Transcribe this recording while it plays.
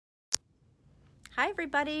Hi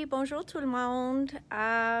everybody, bonjour tout le monde.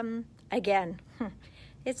 Again,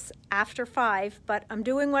 it's after 5, but I'm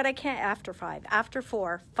doing what I can after 5, after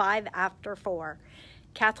 4, 5 after 4,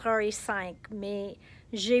 4h05. Mais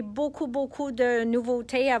j'ai beaucoup de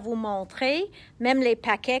nouveautés à vous montrer, même les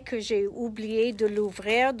paquets que j'ai oublié de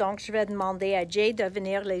l'ouvrir, donc je vais demander à Jay de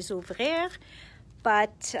venir les ouvrir.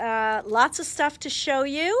 But lots of stuff to show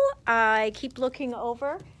you. I keep looking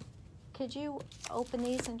over. Could you open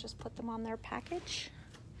these and just put them on their package?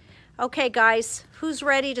 Okay, guys, who's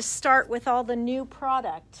ready to start with all the new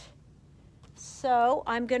product? So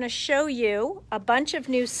I'm going to show you a bunch of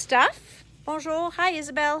new stuff. Bonjour. Hi,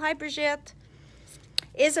 Isabelle. Hi, Brigitte.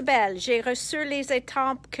 Isabelle, j'ai reçu les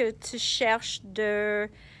étampes que tu cherches de...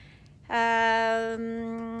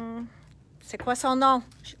 c'est quoi son nom?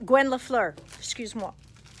 Gwen Lafleur, excuse-moi.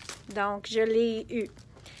 Donc, je l'ai eu.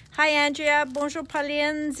 Hi, Andrea. Bonjour,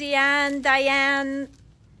 Pauline, Diane,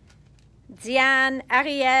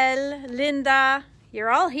 Ariel, Linda. You're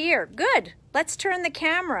all here. Good. Let's turn the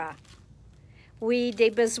camera. Oui, des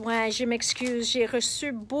besoins. Je m'excuse. J'ai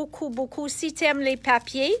reçu beaucoup. Si tu aimes les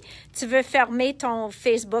papiers, tu veux fermer ton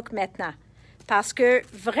Facebook maintenant. Parce que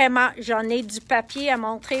vraiment, j'en ai du papier à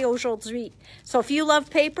montrer aujourd'hui. So if you love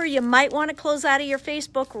paper, you might want to close out of your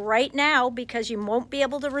Facebook right now because you won't be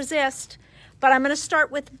able to resist. But I'm going to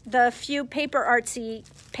start with the few paper artsy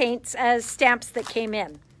paints as stamps that came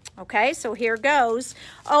in. Okay, so here goes.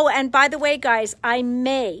 Oh, and by the way, guys,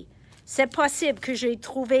 c'est possible que j'ai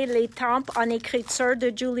trouvé les tampes en écriture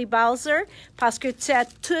de Julie Balzer parce que tu as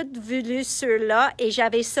toutes voulu ceux-là et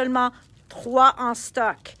j'avais seulement 3 en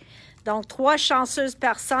stock. Donc, 3 chanceuses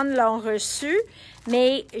personnes l'ont reçu,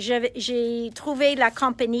 mais j'ai trouvé la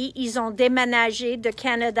compagnie. Ils ont déménagé de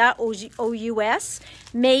Canada au US,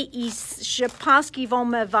 mais je pense qu'ils vont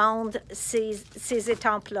me vendre ces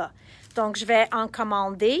étampes-là. Donc, je vais en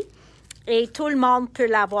commander et tout le monde peut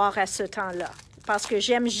l'avoir à ce temps-là parce que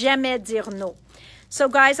j'aime jamais dire non. So,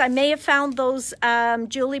 guys, I may have found those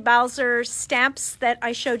Julie Balzer stamps that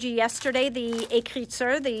I showed you yesterday, the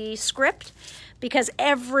écriture, the script, because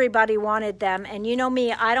everybody wanted them. And you know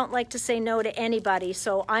me, I don't like to say no to anybody.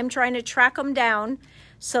 So I'm trying to track them down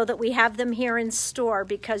so that we have them here in store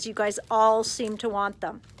because you guys all seem to want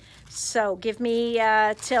them. So give me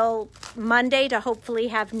till Monday to hopefully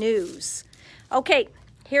have news. Okay,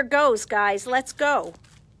 here goes, guys. Let's go.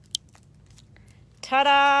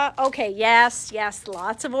 Ta-da! Okay, yes,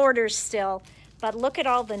 lots of orders still. But look at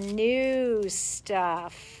all the new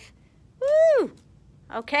stuff. Woo!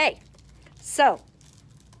 Okay. So,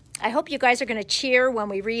 I hope you guys are going to cheer when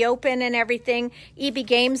we reopen and everything. EB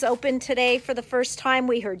Games opened today for the first time.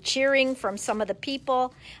 We heard cheering from some of the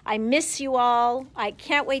people. I miss you all. I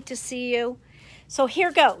can't wait to see you. So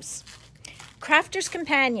here goes. Crafter's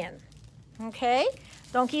Companion. Okay?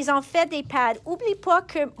 Donc, ils ont fait des pads. Oublie pas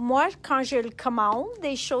que moi, quand je le commande,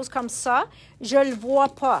 des choses comme ça, je le vois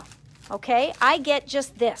pas. Okay? I get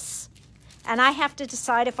just this. And I have to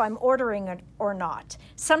decide if I'm ordering it or not.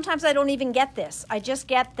 Sometimes I don't even get this. I just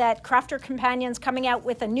get that Crafter Companion's coming out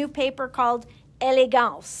with a new paper called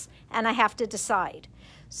Elegance, and I have to decide.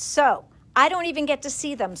 So I don't even get to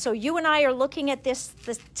see them. So you and I are looking at this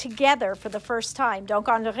together for the first time. Donc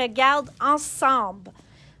on le regarde ensemble.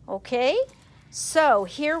 Okay? So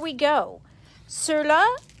here we go. Ceux-là,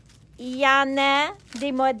 il y en a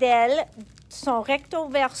des modèles, sont recto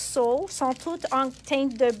verso, sont toutes en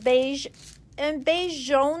teinte de beige, un beige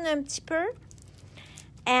jaune un petit peu.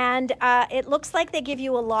 And it looks like they give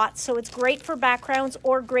you a lot, so it's great for backgrounds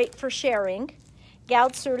or great for sharing.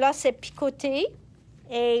 Regarde, ceux-là, c'est picoté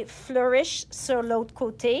et flourish sur l'autre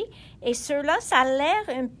côté. Et ceux-là, ça a l'air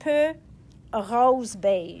un peu rose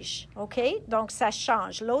beige, OK? Donc, ça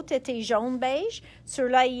change. L'autre était jaune beige.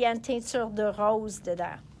 Ceux-là, il y a une teinture de rose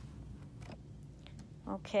dedans.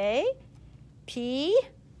 OK? Puis,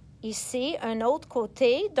 ici, un autre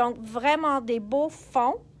côté. Donc, vraiment des beaux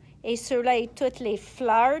fonds. Et ceux-là, et toutes les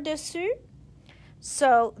fleurs dessus.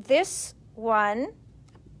 So, this one,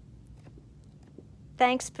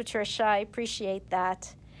 thanks, Patricia. I appreciate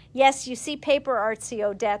that. Yes, you see paper artsy,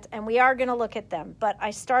 Odette, and we are going to look at them. But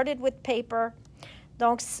I started with paper.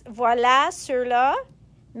 Donc, voilà ceux-là.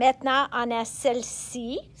 Maintenant, on a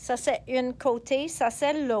celle-ci. Ça, c'est une côté. Ça,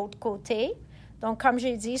 c'est l'autre côté. Donc, comme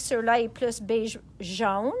j'ai dit, ceux-là est plus beige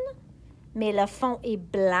jaune. Mais le fond est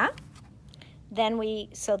blanc.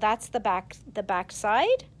 So that's the back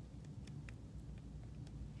side.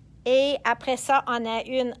 Et après ça, on a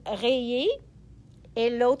une rayée et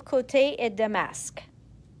l'autre côté est de masque.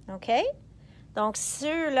 OK? Donc,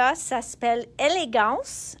 ceux-là, ça s'appelle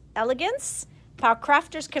Elegance, par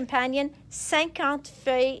Crafter's Companion, 50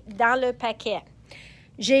 feuilles dans le paquet.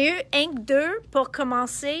 J'ai eu un que deux pour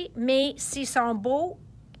commencer, mais s'ils sont beaux,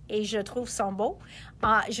 et je trouve sont beaux,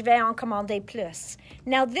 je vais en commander plus.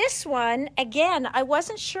 Now this one, again, I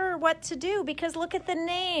wasn't sure what to do because look at the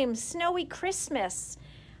name, Snowy Christmas.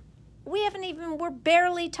 We're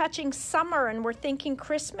barely touching summer and we're thinking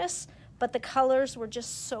Christmas, but the colors were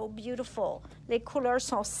just so beautiful. Les couleurs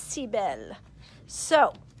sont si belles.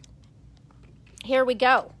 So, here we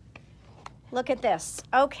go. Look at this.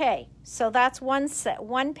 Okay, so that's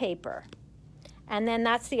one paper. And then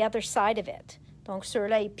that's the other side of it. Donc,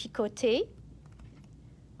 celui-là est picoté.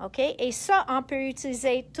 OK? Et ça, on peut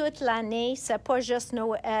utiliser toute l'année. C'est pas juste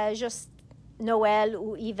Noël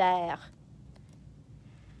ou hiver.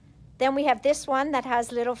 Then we have this one that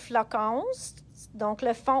has little flocons. Donc,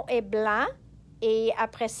 le fond est blanc. Et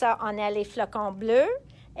après ça, on a les flocons bleus.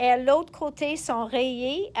 Et à l'autre côté, sont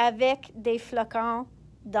rayés avec des flocons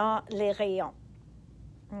dans les rayons.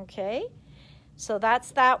 Okay? So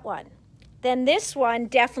that's that one. Then this one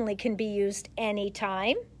definitely can be used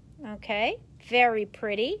anytime. Okay? Very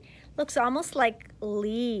pretty. Looks almost like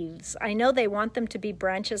leaves. I know they want them to be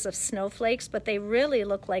branches of snowflakes, but they really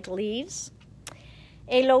look like leaves.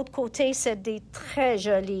 Et l'autre côté, c'est des très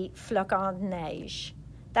jolis flocons de neige.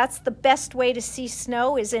 That's the best way to see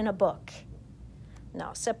snow is in a book.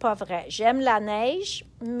 Non, c'est pas vrai. J'aime la neige,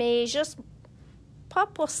 mais juste pas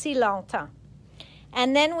pour si longtemps.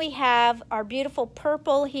 And then we have our beautiful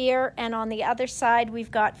purple here, and on the other side, we've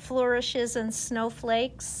got flourishes and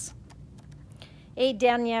snowflakes. Et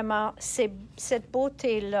dernièrement, cette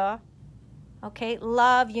beauté-là. Okay,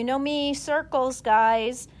 love, you know me, circles,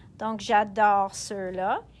 guys. Donc, j'adore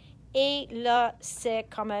ceux-là. Et là, c'est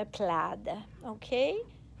comme un plaid. Okay?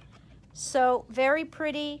 So, very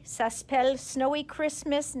pretty. Ça s'appelle Snowy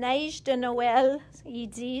Christmas, neige de Noël, ils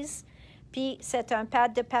disent. Puis, c'est un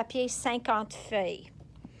pad de papier 50 feuilles.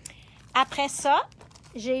 Après ça,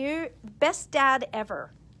 j'ai eu Best Dad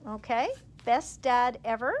Ever. Okay? Best Dad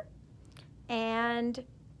Ever. And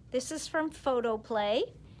this is from Photo Play.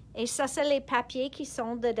 Et ça, c'est les papiers qui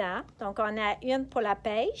sont dedans. Donc, on a une pour la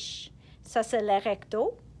pêche. Ça, c'est le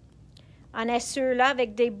recto. On a ceux-là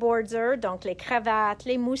avec des borders, donc les cravates,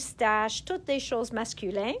 les moustaches, toutes des choses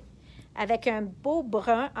masculines, avec un beau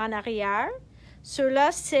brun en arrière.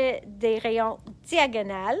 Ceux-là, c'est des rayons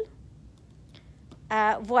diagonales.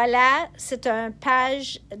 Voilà, c'est une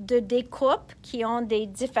page de découpe qui ont des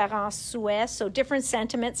différents souhaits. So, different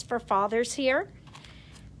sentiments for fathers here.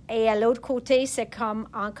 Et à l'autre côté, c'est comme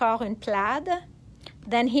encore une plaid.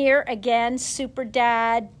 Then here, again, Super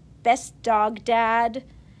Dad, Best Dog Dad.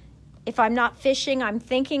 If I'm not fishing, I'm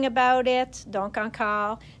thinking about it. Donc,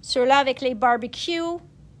 encore. Ceux-là avec les barbecues.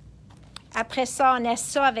 Après ça, on a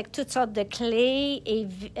ça avec toutes sortes de clés.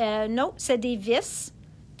 Et, non, c'est des vis.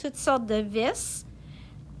 Toutes sortes de vis.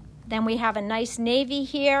 Then we have a nice navy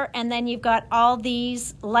here. And then you've got all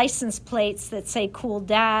these license plates that say Cool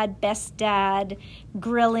Dad, Best Dad,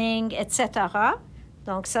 Grilling, etc.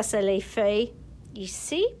 Donc, ça, c'est les feuilles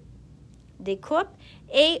ici. Des coupes.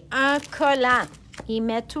 Et un collant. Il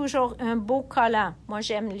met toujours un beau collant. Moi,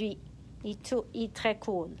 j'aime lui. Il est très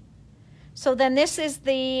cool. So then this is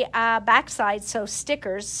the backside, so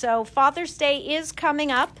stickers. So Father's Day is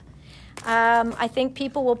coming up. I think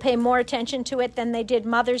people will pay more attention to it than they did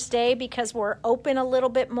Mother's Day because we're open a little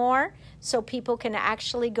bit more so people can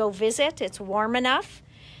actually go visit. It's warm enough.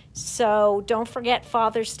 So don't forget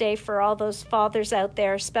Father's Day for all those fathers out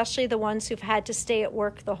there, especially the ones who've had to stay at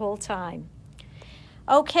work the whole time.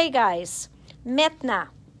 Okay, guys. Maintenant,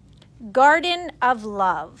 Garden of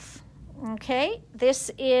Love. Okay,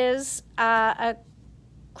 this is a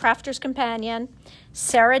Crafter's Companion,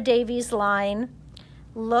 Sarah Davies line.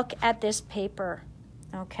 Look at this paper.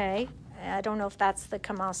 Okay, I don't know if that's the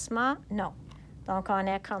commencement. No. Donc, on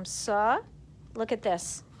est comme ça. Look at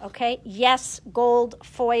this. Okay, yes, gold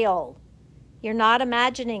foil. You're not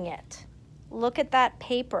imagining it. Look at that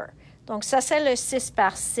paper. Donc, ça, c'est le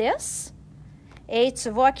 6x6. Et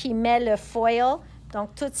tu vois qu'il met le foil,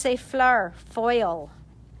 donc toutes ces fleurs, foil.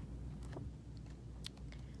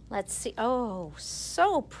 Let's see. Oh,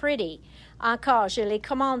 so pretty. Encore, je l'ai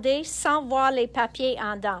commandé sans voir les papiers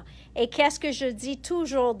en dedans. Et qu'est-ce que je dis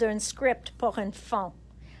toujours d'un script pour un fond?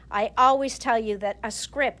 I always tell you that a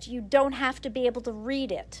script, you don't have to be able to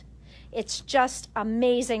read it. It's just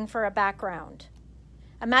amazing for a background.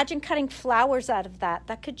 Imagine cutting flowers out of that.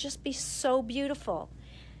 That could just be so beautiful.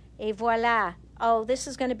 Et voilà. Oh, this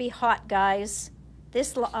is going to be hot, guys.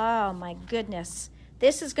 Oh, my goodness.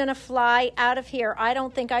 This is going to fly out of here. I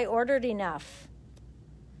don't think I ordered enough.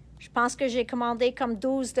 Je pense que j'ai commandé comme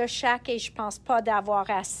 12 de chaque et je pense pas d'avoir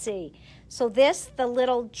assez. So this, the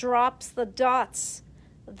little drops, the dots,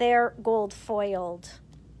 they're gold foiled.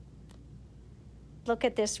 look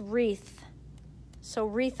at this wreath. So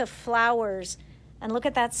wreath of flowers. And look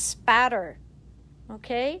at that spatter.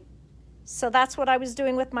 Okay? So that's what I was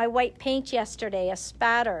doing with my white paint yesterday, a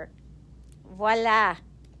spatter. Voila.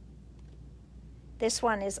 This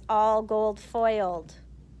one is all gold foiled.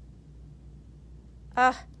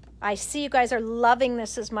 I see you guys are loving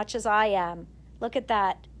this as much as I am. Look at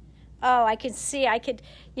that. Oh, I can see, I can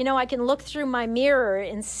look through my mirror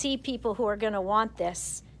and see people who are going to want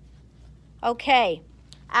this. Okay.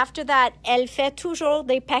 After that, elle fait toujours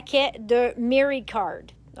des paquets de Miri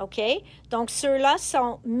card. OK? Donc, ceux-là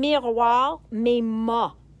sont miroirs, mais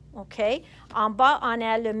mat. OK? En bas, on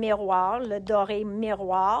a le miroir, le doré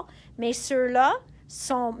miroir. Mais ceux-là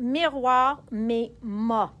sont miroirs, mais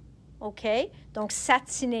mat. OK? Donc,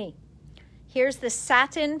 satiné. Here's the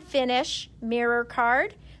satin finish mirror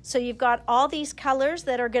card. So you've got all these colors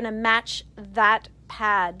that are going to match that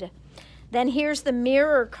pad. Then here's the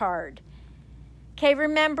mirror card. Okay,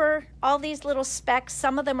 remember all these little specks,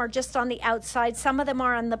 some of them are just on the outside, some of them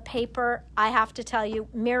are on the paper. I have to tell you,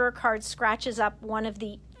 mirror card scratches up one of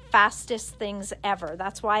the fastest things ever.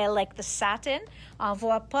 That's why I like the satin. On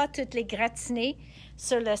voit pas toutes les gratinées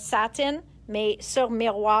sur le satin, mais sur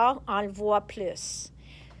miroir, on le voit plus.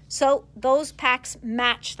 So those packs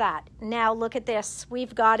match that. Now look at this.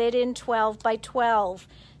 We've got it in 12 by 12.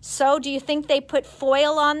 So do you think they put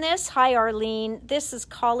foil on this? Hi, Arlene. This is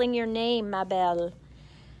calling your name, ma belle.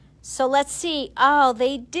 So let's see. Oh,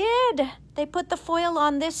 they did. They put the foil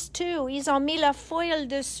on this too. Ils ont mis la foil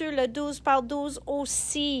dessus, le 12 par 12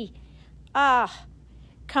 aussi. Ah,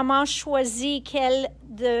 comment choisir quel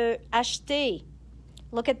de acheter?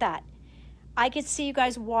 Look at that. I could see you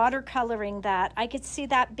guys watercoloring that. I could see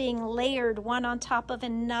that being layered one on top of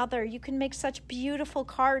another. You can make such beautiful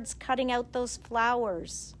cards cutting out those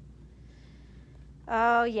flowers.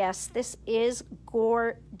 Oh, yes, this is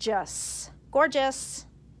gorgeous. Gorgeous.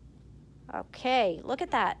 Okay, look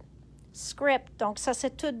at that. Script. Donc, ça,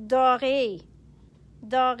 c'est tout doré.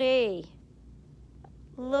 Doré.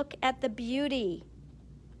 Look at the beauty.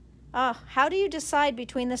 Oh, how do you decide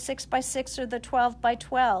between the 6 by 6 or the 12 by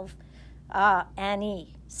 12? Ah,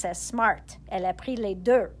 Annie, c'est smart. Elle a pris les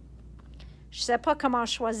deux. Je sais pas comment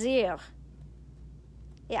choisir.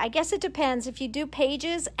 I guess it depends if you do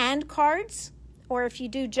pages and cards, or if you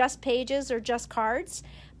do just pages or just cards.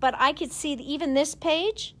 But I could see even this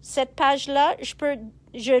page, cette page-là,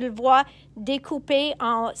 je le vois découpé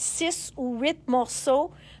en 6 ou 8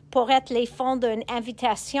 morceaux pour être les fonds d'une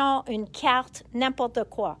invitation, une carte, n'importe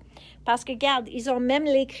quoi. Parce que, regarde, ils ont même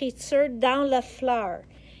l'écriture dans la fleur.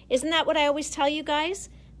 Isn't that what I always tell you guys?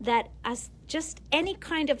 That as just any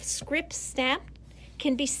kind of script stamp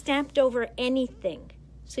can be stamped over anything.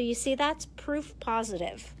 So you see, that's proof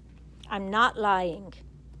positive. I'm not lying.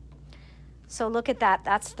 So look at that.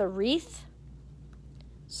 That's the wreath.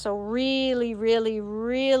 So really, really,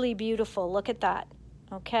 really beautiful. Look at that.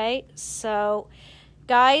 Okay, so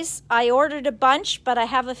guys, I ordered a bunch, but I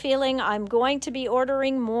have a feeling I'm going to be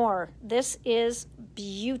ordering more. This is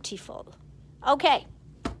beautiful. Okay.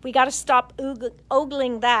 We got to stop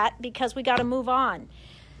ogling that because we got to move on.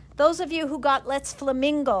 Those of you who got Let's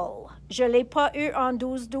Flamingo, je l'ai pas eu en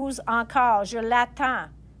 12-12 encore, je l'attends.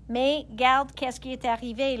 Mais garde qu'est-ce qui est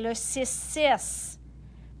arrivé, le 6-6.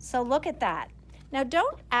 So look at that. Now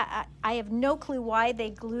I have no clue why they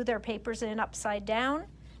glue their papers in upside down,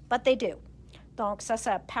 but they do. Donc ça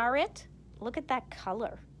c'est a parrot. Look at that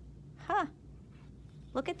color. Huh.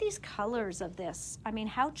 Look at these colors of this. I mean,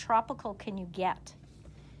 how tropical can you get?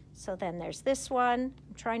 So then there's this one.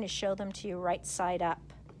 I'm trying to show them to you right side up.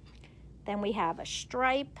 Then we have a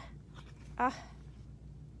stripe.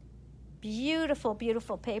 Beautiful,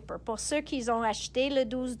 beautiful paper. Pour ceux qui ont acheté le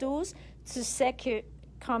 12-12, tu sais que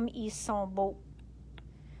comme ils sont beaux.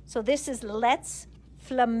 So this is Let's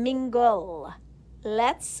Flamingo.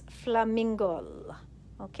 Let's Flamingo.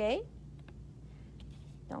 OK?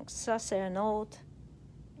 Donc ça, c'est un autre.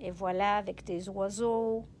 Et voilà, avec des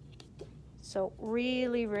oiseaux. So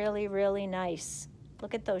really, really, really nice.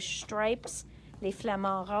 Look at those stripes, les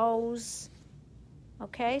flamants roses.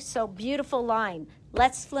 Okay, so beautiful line.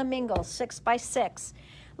 Let's Flamingo, 6 by 6.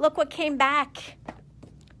 Look what came back.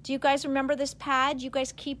 Do you guys remember this pad? You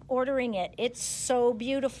guys keep ordering it. It's so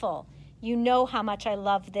beautiful. You know how much I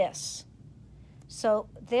love this. So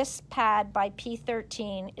this pad by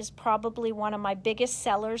P13 is probably one of my biggest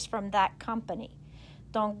sellers from that company.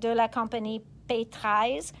 Donc de la compagnie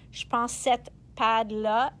P13, je pense que cette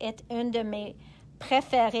pad-là est une de mes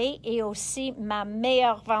préférées et aussi ma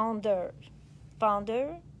meilleure vendeur.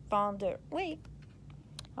 Vendeur, oui.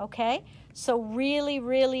 Okay, so really,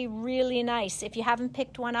 really, really nice. If you haven't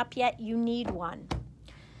picked one up yet, you need one.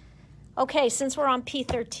 Okay, since we're on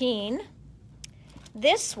P13,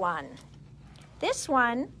 this one,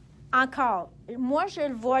 encore, moi je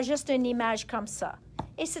le vois juste une image comme ça.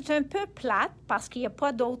 Et c'est un peu plate parce qu'il n'y a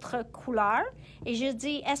pas d'autres couleurs. Et je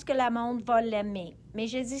dis, est-ce que le monde va l'aimer? Mais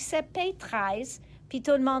je dis, c'est P13, puis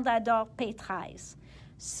tout le monde adore P13.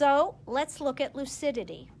 So, let's look at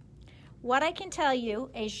lucidity. What I can tell you,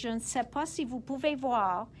 et je ne sais pas si vous pouvez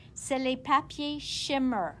voir, c'est les papiers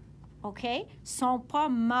shimmer, OK? Sont pas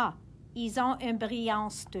mat. Ils ont une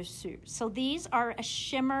brillance dessus. So these are a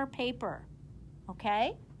shimmer paper,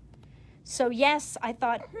 okay? So yes, I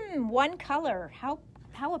thought, one color, how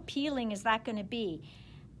appealing is that going to be?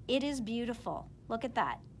 It is beautiful. Look at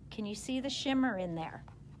that. Can you see the shimmer in there?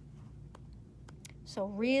 So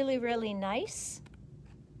really, really nice.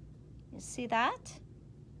 You see that?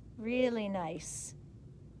 Really nice.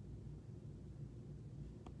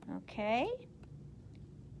 Okay.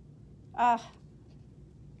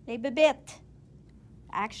 Les bébites.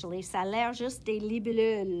 Actually, ça a l'air juste des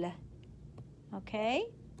libellules. Okay?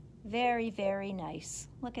 Very, very nice.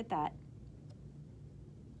 Look at that.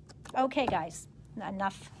 Okay, guys.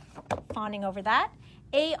 Enough fawning over that.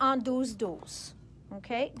 Et en 12-12.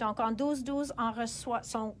 OK? Donc, en 12-12, on reçoit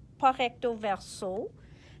son pas recto verso.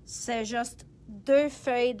 C'est juste 2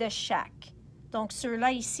 feuilles de chaque. Donc,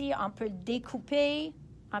 ceux-là ici, on peut le découper.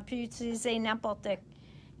 On peut utiliser n'importe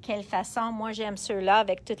quelle façon. Moi, j'aime ceux-là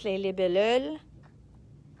avec toutes les libellules.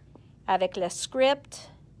 Avec le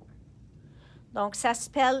script. Donc, ça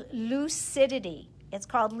s'appelle Lucidity. It's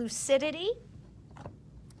called Lucidity.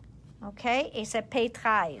 Okay, et c'est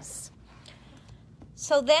P13.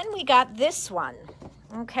 So then we got this one,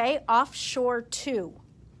 okay, Offshore 2.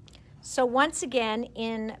 So once again,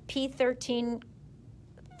 in P13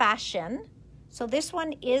 fashion, so this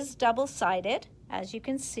one is double-sided, as you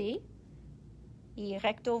can see, y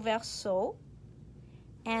recto verso,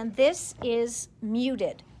 and this is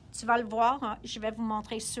muted. Tu vas le voir, hein? Je vais vous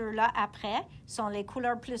montrer ceux-là après, sont les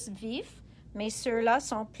couleurs plus vives, mais ceux-là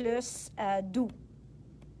sont plus doux.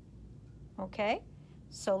 Okay,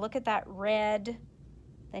 so look at that red.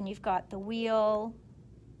 Then you've got the wheel,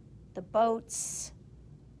 the boats.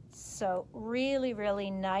 So really, really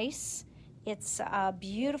nice. It's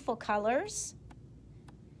beautiful colors.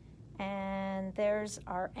 And there's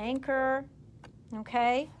our anchor,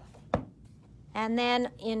 okay? And then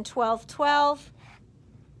in 12-12,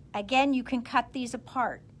 again, you can cut these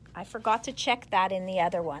apart. I forgot to check that in the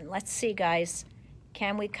other one. Let's see, guys.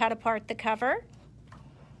 Can we cut apart the cover?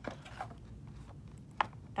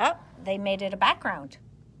 Oh, they made it a background.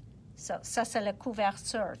 So, ça, c'est la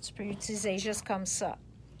couverture. Tu peux utiliser juste comme ça.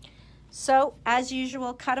 So, as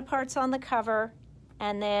usual, cut aparts on the cover,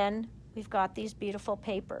 and then we've got these beautiful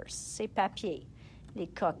papers. Ces papiers. Les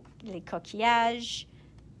coquillages,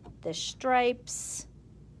 the stripes,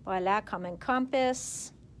 voilà, comme un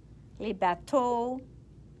compass, les bateaux,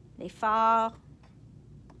 les phares.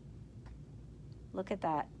 Look at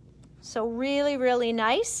that. So really, really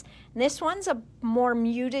nice. And this one's a more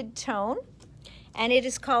muted tone, and it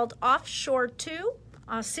is called Offshore 2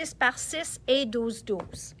 en 6x6 et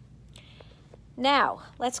 12-12. Now,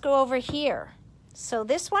 let's go over here. So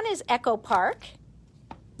this one is Echo Park,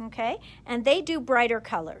 okay? And they do brighter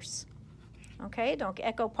colors, okay? Donc,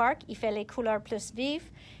 Echo Park, il fait les couleurs plus vives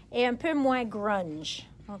et un peu moins grunge,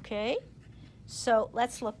 okay? So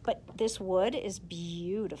let's look, but this wood is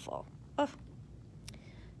beautiful. Oh.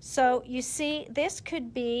 So you see, this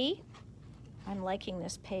could be, I'm liking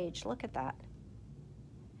this page, look at that.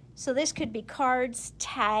 So this could be cards,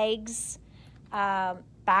 tags,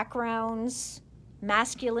 backgrounds,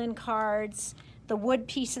 masculine cards. The wood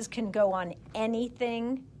pieces can go on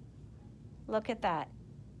anything. Look at that.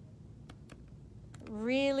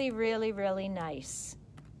 Really, really, really nice.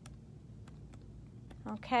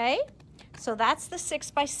 Okay, so that's the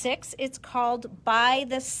 6x6. It's called By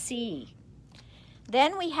the Sea.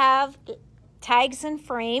 Then we have tags and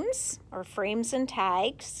frames, or frames and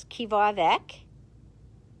tags, qui va avec.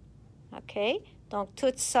 OK, donc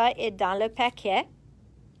tout ça est dans le paquet.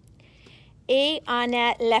 Et on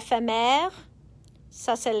a l'éphémère.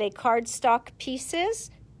 Ça, c'est les cardstock pieces.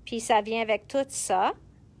 Puis ça vient avec tout ça.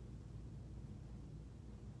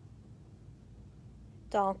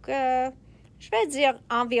 Donc, je vais dire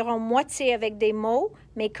environ moitié avec des mots,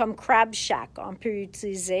 mais comme Crab Shack, on peut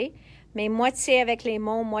utiliser. Mais moitié avec les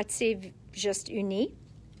mots, moitié just uni.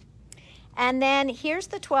 And then here's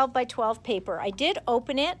the 12x12 paper. I did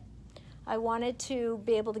open it. I wanted to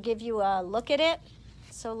be able to give you a look at it.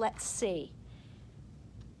 So let's see.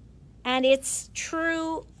 And it's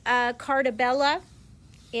true Cardabella.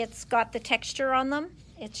 It's got the texture on them.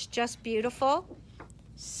 It's just beautiful.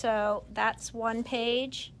 So that's one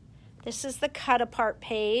page. This is the cut apart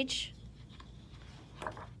page.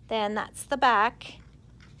 Then that's the back.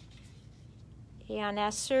 Et on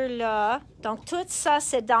a ceux-là. Donc, tout ça,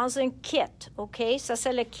 c'est dans un kit, OK? Ça,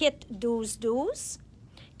 c'est le kit 12-12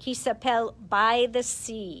 qui s'appelle By the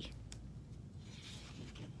Sea.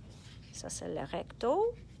 Ça, c'est le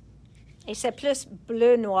recto. Et c'est plus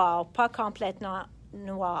bleu-noir, pas complètement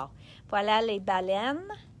noir. Voilà les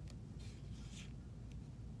baleines.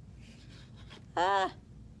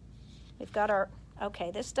 We've got our,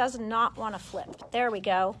 okay, this does not want to flip. There we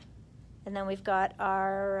go. And then we've got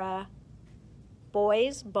our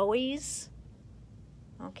buoys.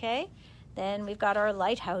 Okay. Then we've got our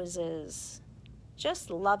lighthouses.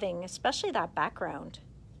 Just loving, especially that background.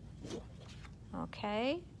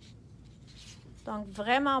 Okay. Donc,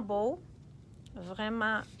 vraiment beau.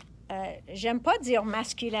 Vraiment, j'aime pas dire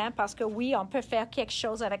masculin parce que oui, on peut faire quelque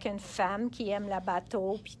chose avec une femme qui aime le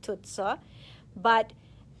bateau puis tout ça. But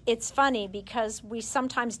it's funny because we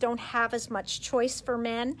sometimes don't have as much choice for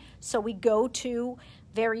men, so we go to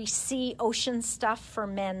very sea, ocean stuff for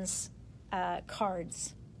men's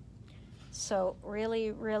cards. So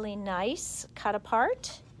really, really nice, cut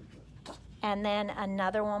apart. And then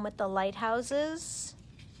another one with the lighthouses.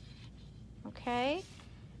 Okay.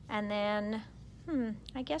 And then,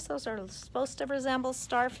 I guess those are supposed to resemble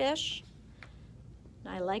starfish.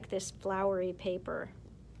 I like this flowery paper.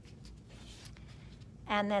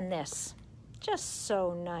 And then this, just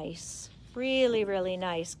so nice. Really, really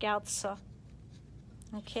nice. Garde ça.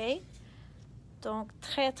 OK? Donc,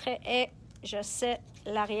 très, très... Et je sais,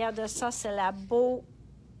 l'arrière de ça, c'est la beau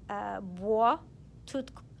bois, tout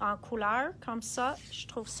en couleur, comme ça. Je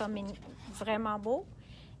trouve ça vraiment beau.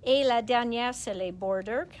 Et la dernière, c'est les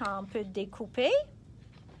borders qu'on peut découper.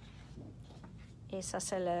 Et ça,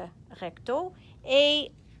 c'est le recto.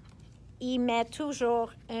 Et il met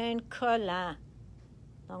toujours un collant.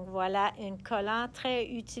 Donc, voilà un collant très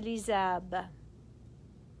utilisable.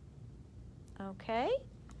 Okay?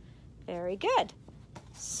 Very good.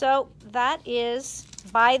 So, that is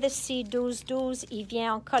By the Sea 12-12. Il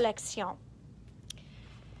vient en collection.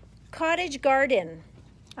 Cottage Garden.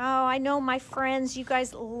 Oh, I know my friends, you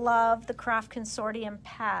guys love the Craft Consortium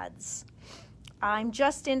pads. I'm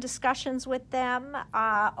just in discussions with them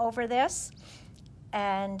over this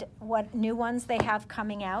and what new ones they have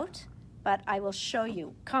coming out. But I will show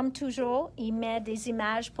you. Comme toujours, il met des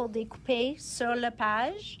images pour découper sur la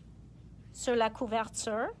page, sur la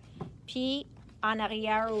couverture, puis en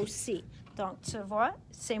arrière aussi. Donc, tu vois,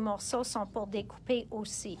 ces morceaux sont pour découper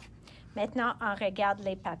aussi. Maintenant, on regarde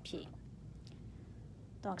les papiers.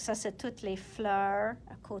 Donc, ça, c'est toutes les fleurs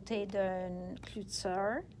à côté d'une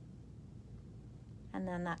clôture. And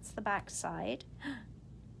then that's the back side.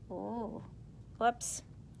 Oh, whoops.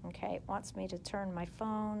 Okay, it wants me to turn my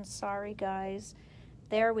phone. Sorry, guys.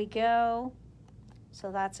 There we go.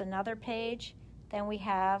 So that's another page. Then we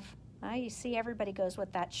have, you see everybody goes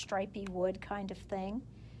with that stripy wood kind of thing.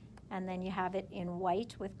 And then you have it in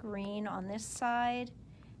white with green on this side.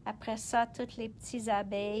 Après ça, toutes les petites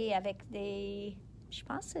abeilles avec des, je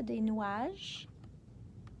pense que c'est des nuages.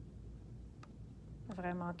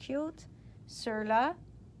 Vraiment cute. Ceux-là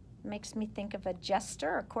makes me think of a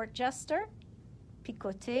jester, a court jester.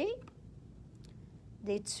 Picoté,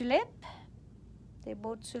 des tulipes, des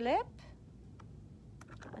beaux tulipes,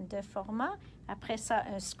 de format. Après ça,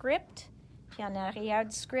 un script. Puis en arrière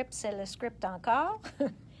du script, c'est le script encore.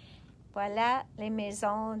 Voilà les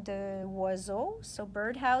maisons d'oiseaux, so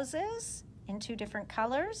birdhouses in 2 different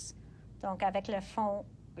colors. Donc avec le fond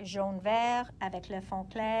jaune-vert, avec le fond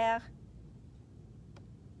clair.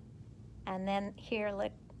 And then here,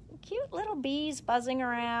 look, cute little bees buzzing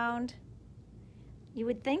around. You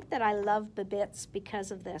would think that I love babits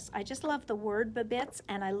because of this. I just love the word babits,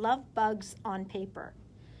 and I love bugs on paper.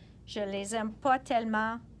 Je les aime pas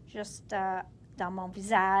tellement, juste dans mon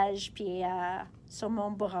visage, puis sur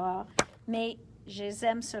mon bras, mais je les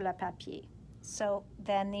aime sur le papier. So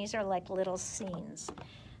then these are like little scenes.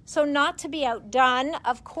 So not to be outdone,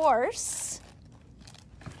 of course,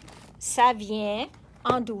 ça vient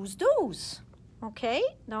en 12-12. OK?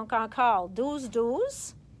 Donc encore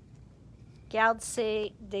 12-12. Garde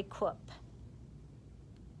ces découpes.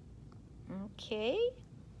 OK.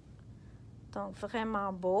 Donc,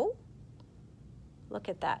 vraiment beau. Look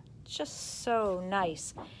at that. Just so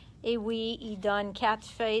nice. Et oui, il donne 4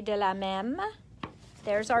 feuilles de la même.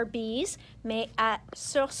 There's our bees. Mais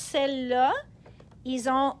sur celle-là, ils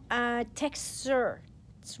ont un texture.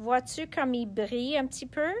 Tu vois-tu comme ils brillent un petit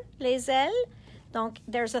peu, les ailes? Donc,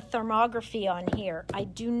 there's a thermography on here. I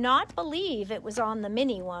do not believe it was on the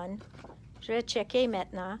mini one. Je vais checker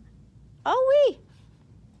maintenant. Oh oui!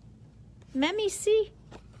 Même ici.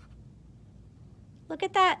 Look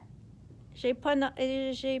at that. J'ai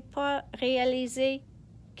pas réalisé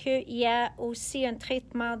qu'il y a aussi un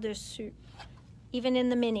traitement dessus. Even in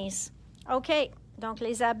the minis. OK. Donc,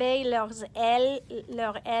 les abeilles, leurs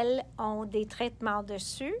ailes ont des traitements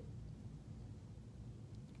dessus.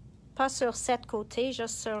 Pas sur cette côté,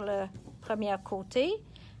 juste sur le premier côté.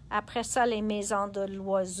 Après ça, les maisons de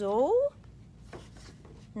l'oiseau.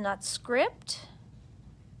 Notre script.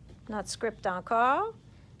 Notre script encore.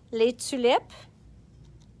 Les tulipes.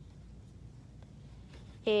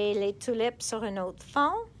 Et les tulipes sur un autre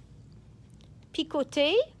fond.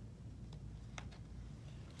 Picoté.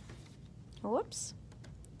 Oups.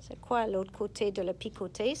 C'est quoi l'autre côté de le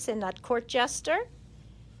picoté? C'est notre court jester.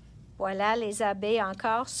 Voilà les abeilles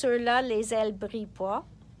encore. Ceux-là, les ailes ne brillent pas.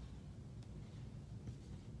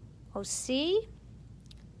 Aussi,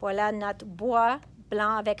 voilà notre bois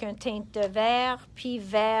blanc avec un teinte de vert, puis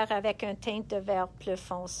vert avec un teinte de vert plus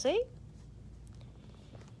foncé.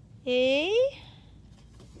 Et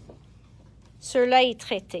ceux-là, ils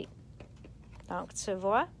traités. Donc, tu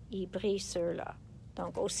vois, ils brillent ceux-là.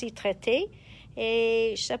 Donc, aussi traités.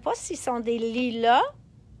 Et je ne sais pas s'ils sont des lilas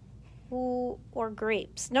ou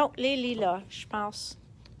grapes. Non, les lilas, je pense.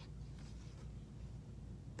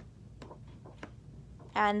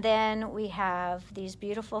 And then we have these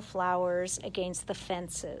beautiful flowers against the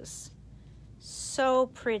fences. So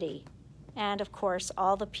pretty. And, of course,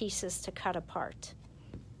 all the pieces to cut apart.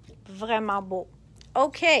 Vraiment beau.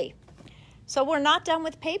 Okay. So we're not done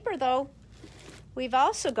with paper, though. We've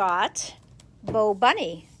also got Bo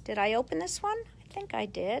Bunny. Did I open this one? I think I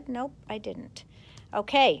did. Nope, I didn't.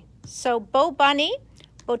 Okay, so Bo Bunny,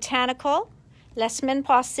 Botanical. La semaine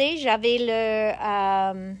passée, j'avais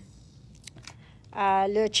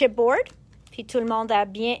le chipboard, puis tout le monde a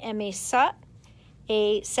bien aimé ça.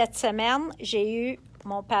 Et cette semaine, j'ai eu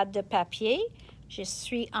mon pad de papier. Je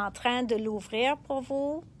suis en train de l'ouvrir pour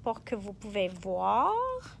vous, pour que vous pouvez voir.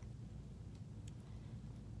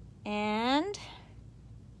 And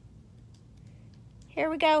here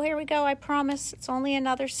we go, I promise. It's only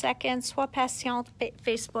another second. Sois patiente,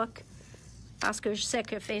 Facebook. Parce que je sais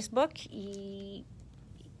que Facebook,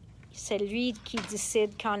 c'est lui qui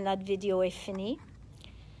décide quand notre vidéo est finie.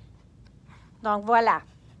 Donc, voilà.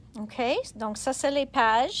 OK? Donc, ça, c'est les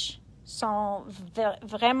pages. Sont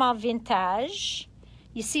vraiment vintage.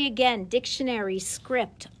 Ici, again, dictionary,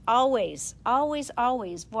 script. Always, always,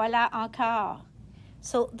 always. Voilà encore.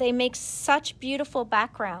 So, they make such beautiful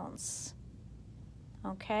backgrounds.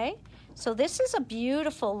 Okay, so this is a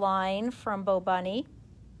beautiful line from Bo Bunny.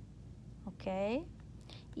 Okay,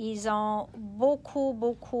 ils ont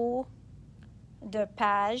beaucoup de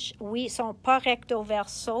pages. Oui, ils sont pas recto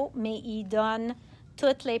verso, mais ils donnent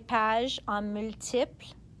toutes les pages en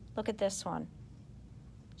multiples. Look at this one.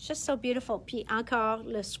 It's just so beautiful. Puis encore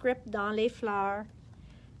le script dans les fleurs.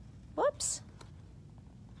 Whoops,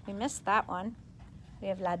 we missed that one. We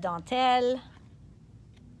have la dentelle.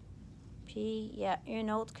 Puis, il y a une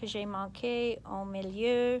autre que j'ai manquée au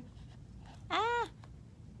milieu. Ah!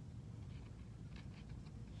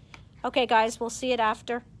 OK, guys, we'll see it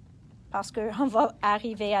after. Parce qu'on va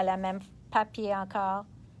arriver à la même papier encore.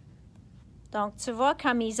 Donc, tu vois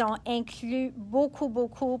comme ils ont inclus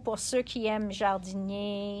beaucoup pour ceux qui aiment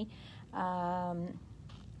jardinier. And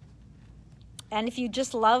if you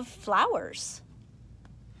just love flowers.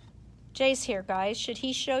 Jay's here, guys. Should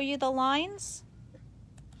he show you the lines?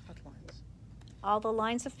 All the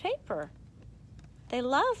lines of paper. They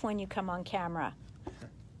love when you come on camera.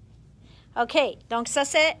 OK, donc ça,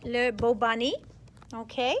 c'est le Bo Bunny.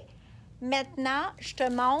 OK. Maintenant, je te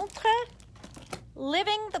montre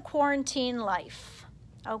Living the Quarantine Life.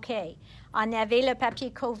 OK. On avait le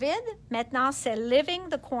papier COVID. Maintenant, c'est Living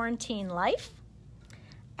the Quarantine Life.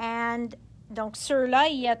 And donc, ceux-là,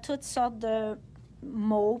 il y a toutes sortes de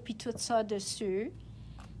mots puis tout ça dessus.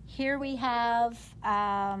 Here we have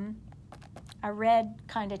a red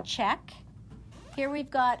kind of check. Here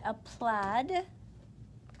we've got a plaid.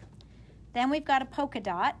 Then we've got a polka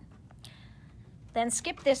dot. Then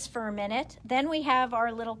skip this for a minute. Then we have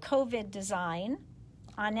our little COVID design.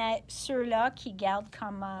 On a ceux-là qui gardent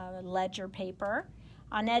comme ledger paper.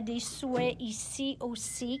 On a des souhaits ici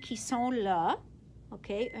aussi qui sont là.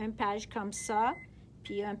 OK, une page comme ça,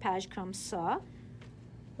 puis une page comme ça.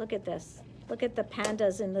 Look at this. Look at the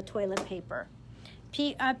pandas in the toilet paper.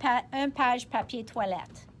 Puis un page papier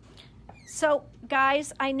toilette. So,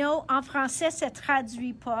 guys, I know en français, ça ne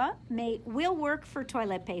traduit pas, mais will work for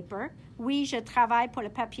toilet paper. Oui, je travaille pour le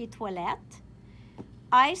papier toilette.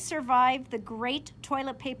 I survived the great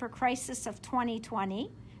toilet paper crisis of 2020.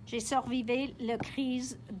 J'ai survécu la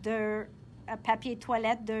crise de papier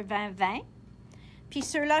toilette de 2020. Puis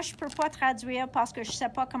ceux-là, je ne peux pas traduire parce que je ne sais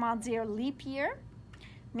pas comment dire leap year.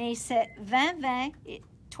 Mais c'est 2020.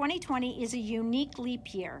 2020 is a unique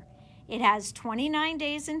leap year. It has 29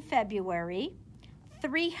 days in February,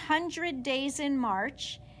 300 days in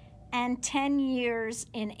March, and 10 years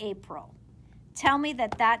in April. Tell me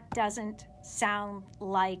that that doesn't sound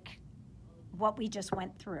like what we just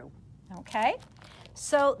went through, okay?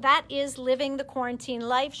 So that is living the quarantine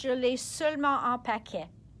life. Je l'ai seulement en paquet,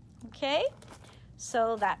 okay?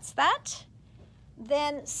 So that's that.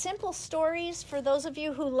 Then simple stories for those of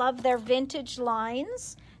you who love their vintage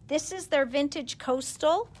lines. This is their vintage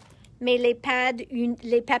coastal, mais les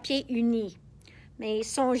papiers unis. Mais ils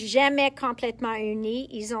sont jamais complètement unis.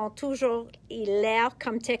 Ils ont toujours l'air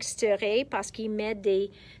comme texturés parce qu'ils mettent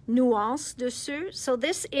des nuances dessus. So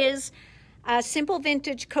this is a simple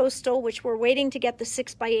vintage coastal, which we're waiting to get the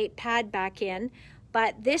 6x8 pad back in.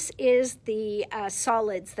 But this is the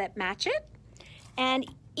solids that match it. And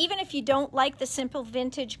even if you don't like the simple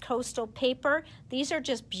vintage coastal paper, these are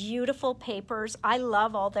just beautiful papers. I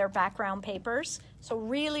love all their background papers. So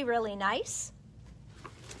really, really nice.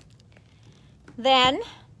 Then,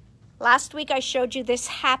 last week I showed you this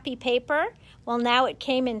happy paper. Well, now it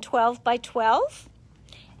came in 12 by 12,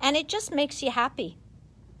 and it just makes you happy.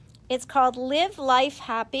 It's called Live Life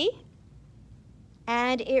Happy,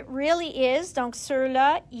 and it really is. Donc,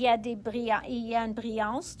 ceux-là, il y a une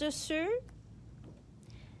brillance dessus.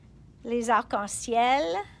 Les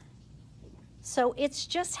arcs-en-ciel. So, it's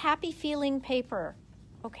just happy feeling paper.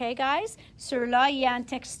 Okay, guys? Ceux-là, il y a une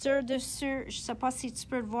texture dessus. Je ne sais pas si tu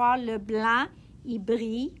peux le voir, le blanc. Il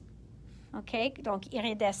brille, okay, donc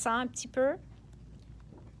iridescent un petit peu.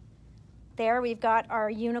 There we've got our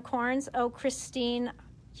unicorns. Oh, Christine,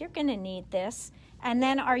 you're going to need this. And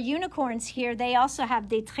then our unicorns here, they also have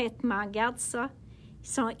des traitements. Regarde ça. Ils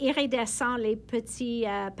sont iridescents, les petits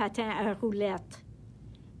patins à roulettes.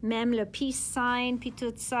 Même le peace sign, puis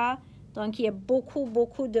tout ça. Donc, il y a beaucoup,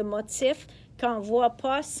 beaucoup de motifs qu'on ne voit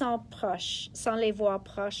pas sans les voir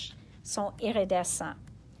proches, sont iridescents.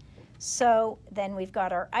 So then we've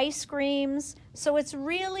got our ice creams. So it's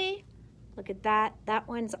really, look at that. That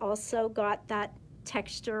one's also got that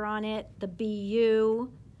texture on it. The BU,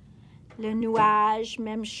 le nuage,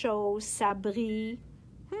 même chose, ça brille.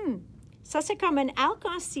 Ça c'est comme un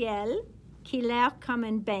arc-en-ciel qui l'air comme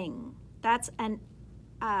un bang. That's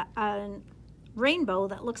a rainbow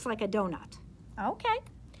that looks like a donut. Okay.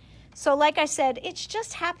 So like I said, it's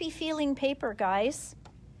just happy feeling paper, guys.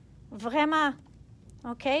 Vraiment.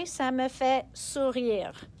 Okay, ça me fait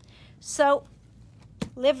sourire. So,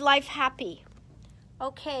 live life happy.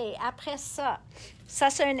 Okay, après ça, ça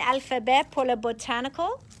c'est un alphabet pour le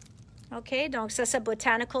botanical. Okay, donc ça c'est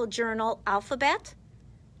Botanical Journal alphabet.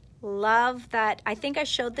 Love that. I think I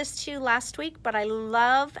showed this to you last week, but I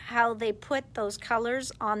love how they put those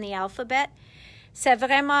colors on the alphabet. C'est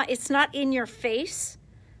vraiment, it's not in your face.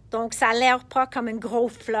 Donc ça a l'air pas comme une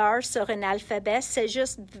grosse fleur sur un alphabet. C'est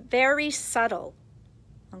juste very subtle.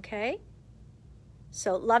 Okay,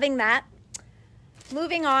 so loving that.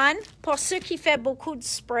 Moving on, pour ceux qui font beaucoup de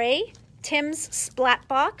spray, Tim's Splat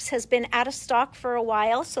Box has been out of stock for a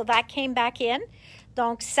while, so that came back in.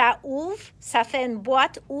 Donc, ça ouvre, ça fait une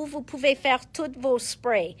boîte où vous pouvez faire tous vos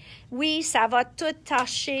sprays. Oui, ça va tout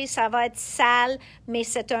tacher, ça va être sale, mais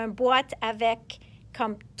c'est une boîte avec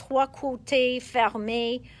comme 3 côtés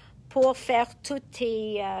fermés pour faire tous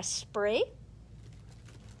tes sprays.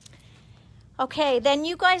 Okay, then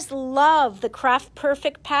you guys love the Craft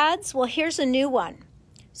Perfect pads. Well, here's a new one.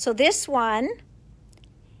 So this one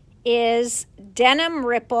is Denim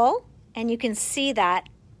Ripple, and you can see that.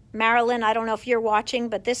 Marilyn, I don't know if you're watching,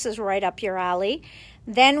 but this is right up your alley.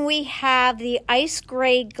 Then we have the Ice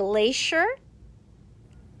Gray Glacier.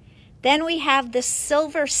 Then we have the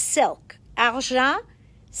Silver Silk, Argent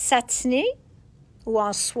Satiné, ou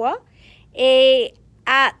en soie. Et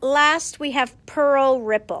at last, we have Pearl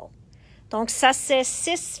Ripple. Donc, ça, c'est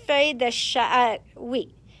 6 feuilles de chaque,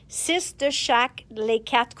 6 de chaque, les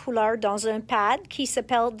 4 couleurs dans un pad qui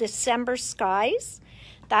s'appelle December Skies.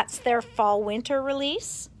 That's their fall-winter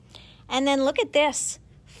release. And then look at this,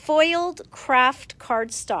 foiled craft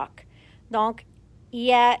cardstock. Donc, il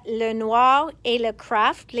y a le noir et le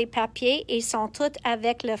craft, les papiers, et ils sont tous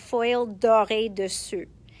avec le foil doré dessus.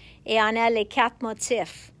 Et on a les 4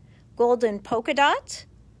 motifs. Golden polka dot,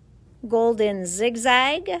 golden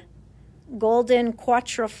zigzag, golden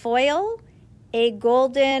quatrefoil, et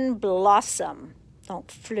golden blossom, donc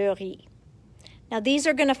fleuri. Now, these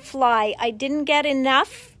are going to fly. I didn't get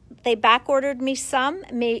enough. They back-ordered me some,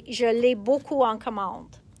 mais je l'ai beaucoup en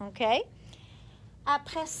commande, okay?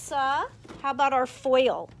 Après ça, how about our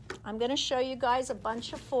foil? I'm going to show you guys a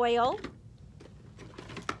bunch of foil.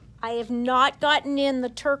 I have not gotten in the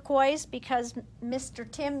turquoise because Mr.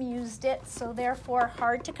 Tim used it, so therefore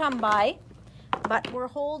hard to come by. But we're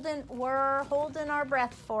holding our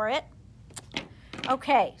breath for it.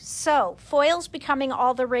 Okay, so foil's becoming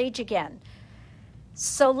all the rage again.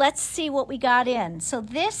 So let's see what we got in. So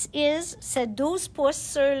this is, c'est 12 pouces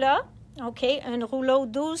ceux-là. Okay, un rouleau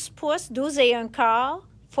 12 pouces, 12 et un quart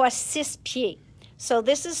fois 6 pieds. So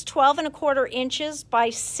this is 12 1/4 inches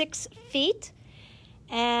by 6 feet.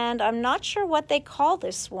 And I'm not sure what they call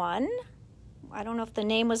this one. I don't know if the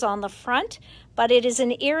name was on the front, but it is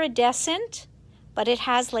an iridescent, but it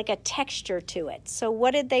has like a texture to it. So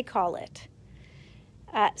what did they call it?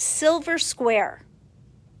 Silver square.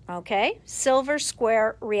 Okay, silver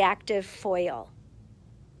square reactive foil.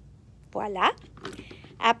 Voilà.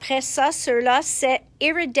 Après ça, ceux-là, c'est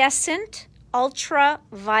iridescent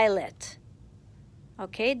ultraviolet.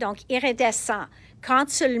 OK, donc iridescent. Quand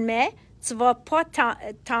tu le mets, tu vas pas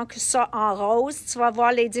tant que ça en rose, tu vas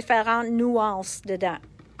voir les différentes nuances dedans.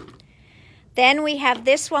 Then we have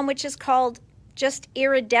this one which is called just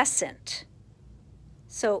iridescent.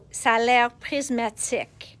 So, ça a l'air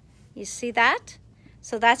prismatique. You see that?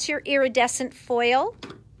 So that's your iridescent foil.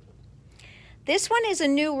 This one is a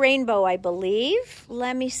new rainbow, I believe.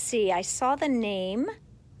 Let me see. I saw the name.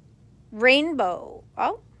 Rainbow.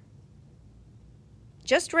 Oh.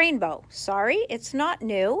 Just rainbow. Sorry, it's not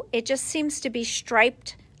new. It just seems to be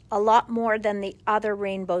striped a lot more than the other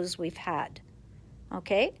rainbows we've had.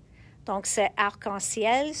 Okay? Donc, c'est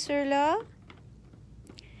arc-en-ciel, ceux-là.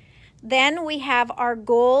 Then we have our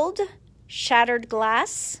gold shattered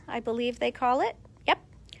glass, I believe they call it. Yep.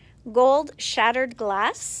 Gold shattered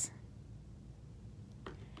glass.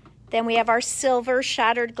 Then we have our silver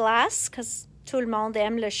shattered glass, because tout le monde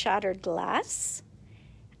aime le shattered glass.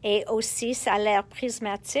 Et aussi, ça a l'air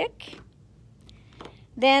prismatique.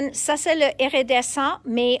 Then, ça, c'est le iridescent,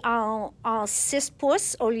 mais en 6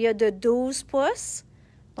 pouces au lieu de 12 pouces.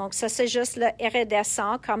 Donc, ça, c'est juste le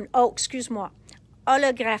iridescent comme... Oh, excuse-moi.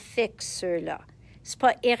 Holographique, ceux-là. C'est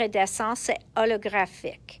pas iridescent, c'est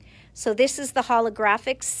holographique. So, this is the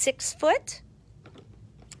holographic 6 foot.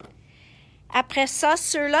 Après ça,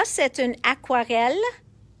 ceux-là, c'est une aquarelle.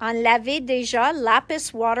 En lavé déjà,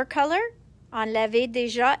 lapis watercolor. En lavé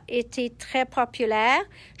déjà était très populaire.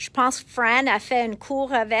 Je pense que Fran a fait un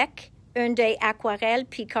cours avec une des aquarelles,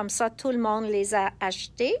 puis comme ça, tout le monde les a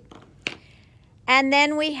achetées. And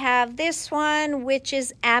then we have this one, which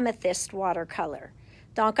is amethyst watercolor.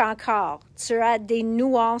 Donc encore, tu as des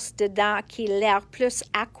nuances dedans qui l'air plus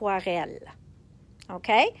aquarelle.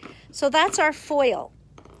 Okay? So that's our foil.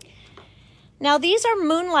 Now, these are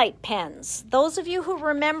moonlight pens. Those of you who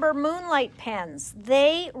remember moonlight pens,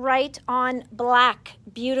 they write on black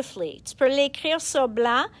beautifully. Tu peux l'écrire sur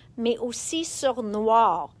blanc, mais aussi sur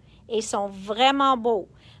noir. Et ils sont vraiment beaux.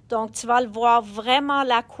 Donc, tu vas le voir vraiment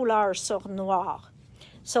la couleur sur noir.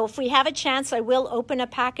 So, if we have a chance, I will open a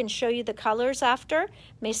pack and show you the colors after,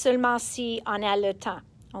 mais seulement si on a le temps.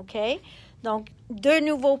 OK? Donc, 2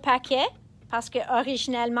 nouveaux paquets, parce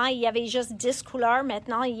qu'originellement, il y avait juste 10 couleurs.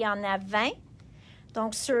 Maintenant, il y en a 20.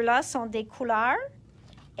 Donc, ceux-là sont des couleurs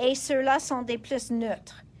et ceux-là sont des plus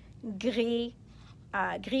neutres. Gris,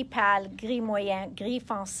 gris pâle, gris moyen, gris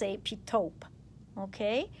foncé, puis taupe. OK?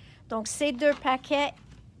 Donc, ces 2 paquets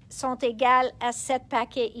sont égaux à 7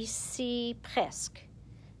 paquets ici, presque.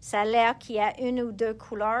 Ça a l'air qu'il y a 1 ou 2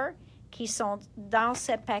 couleurs qui sont dans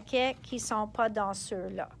ce paquet qui ne sont pas dans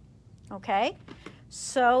ceux-là. OK?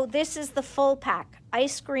 So, this is the full pack.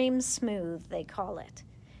 Ice cream smooth, they call it.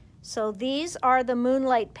 So these are the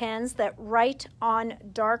moonlight pens that write on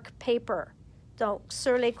dark paper. Donc,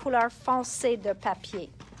 sur les couleurs foncées de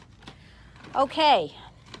papier. Okay,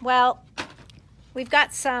 well, we've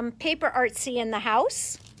got some paper artsy in the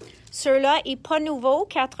house. Ceux-là, est pas nouveau,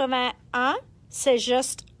 81, c'est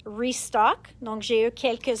juste restock. Donc, j'ai eu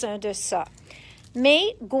quelques-uns de ça.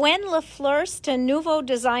 Mais Gwen Lafleur, c'est un nouveau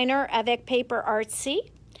designer avec paper artsy.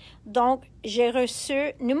 Donc, j'ai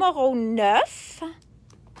reçu numéro 9.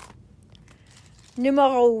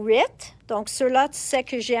 Numéro 8, donc ceux-là, tu sais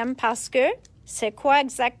que j'aime parce que c'est quoi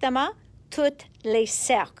exactement? Toutes les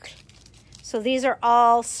cercles. So these are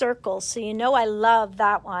all circles. So you know I love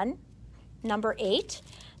that one. Number 8.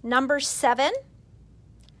 Number 7.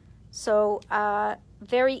 So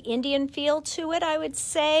very Indian feel to it, I would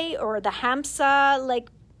say. Or the hamsa, like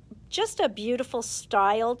just a beautiful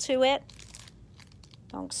style to it.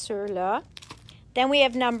 Donc ceux-là. Then we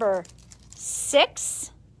have number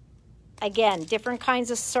 6. Again, different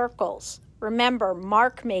kinds of circles. Remember,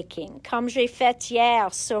 mark making. Comme j'ai fait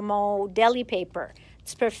hier sur mon deli paper.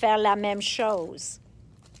 Tu peux faire la même chose.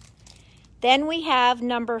 Then we have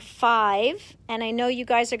number 5, and I know you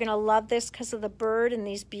guys are going to love this because of the bird and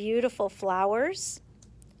these beautiful flowers.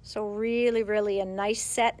 So really, really a nice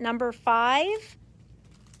set, number 5.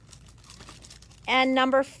 And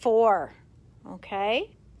number 4, okay?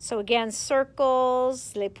 So again,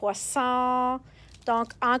 circles, les poissons.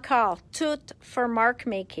 Donc encore, tout for mark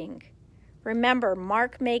making. Remember,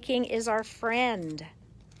 mark making is our friend.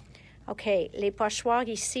 Okay, les pochoirs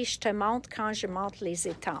ici, je te montre quand je montre les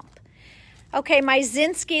étampes. Okay, my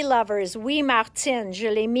Zinsky lovers, oui, Martine, je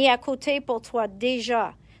l'ai mis à côté pour toi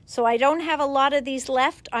déjà. So I don't have a lot of these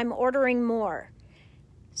left. I'm ordering more.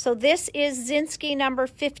 So this is Zinsky number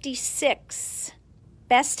 56.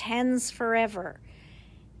 Best hens forever.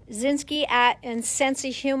 Zinsky a un sense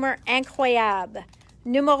of humor incroyable.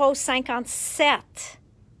 Numéro 57.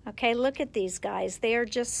 Okay, look at these guys. They are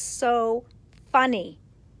just so funny.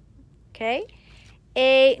 Okay?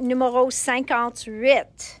 Et numéro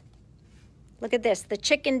 58. Look at this. The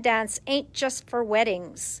chicken dance ain't just for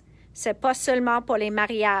weddings. C'est pas seulement pour les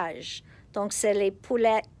mariages. Donc, c'est les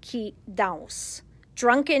poulets qui dansent.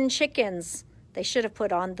 Drunken chickens. They should have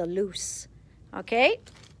put on the loose. OK?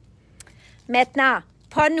 Maintenant,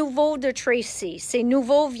 pas nouveau de Tracy. Ces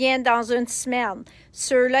nouveaux viennent dans une semaine.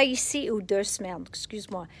 Ceux-là ici, ou 2 semaines,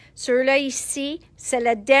 excuse-moi. Ceux-là ici, c'est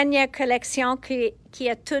la dernière collection qui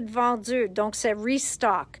est toute vendue. Donc, c'est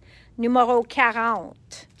restock. Numéro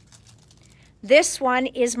 40. This one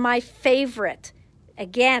is my favorite.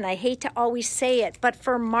 Again, I hate to always say it, but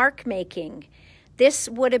for mark making. This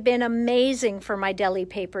would have been amazing for my deli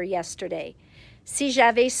paper yesterday. Si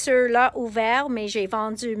j'avais ceux-là ouverts, mais j'ai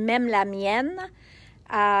vendu même la mienne,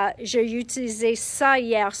 j'ai utilisé ça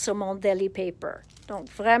hier sur mon deli paper. Donc,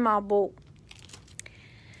 vraiment beau.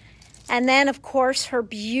 And then, of course, her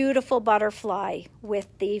beautiful butterfly with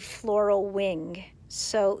the floral wing.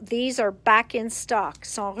 So, these are back in stock,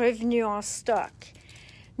 sont revenus en stock.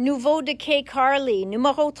 Nouveau de Kay Carly,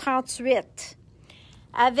 numéro 38.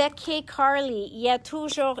 Avec Kay Carly, il y a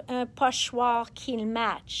toujours un pochoir qui le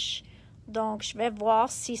match. Donc, je vais voir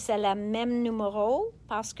si c'est le même numéro,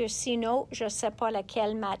 parce que sinon, je ne sais pas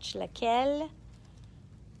lequel match lequel.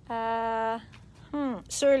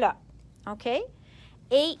 Ceux-là, OK?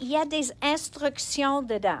 Et il y a des instructions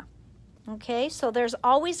dedans. Okay, so there's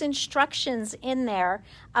always instructions in there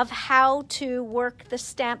of how to work the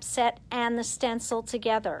stamp set and the stencil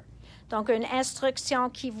together. Donc, une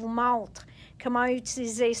instruction qui vous montre comment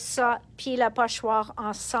utiliser ça puis le pochoir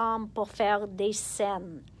ensemble pour faire des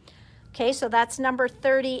scènes. Okay, so that's number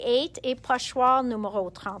 38 et pochoir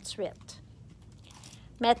numéro 38.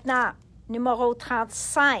 Maintenant, numéro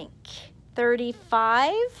 35,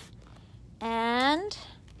 35 and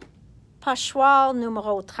pochoir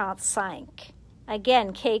numéro 35.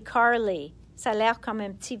 Again, Kay Carly. Ça a l'air comme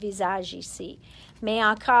un petit visage ici. Mais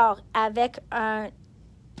encore, avec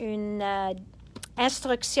une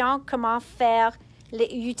instruction comment faire,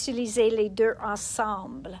 utiliser les deux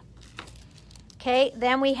ensemble. Okay,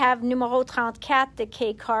 then we have numéro 34 de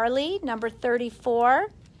Kay Carly, number 34.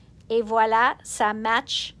 Et voilà, ça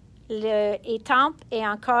match l'étampe et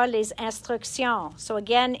encore les instructions. So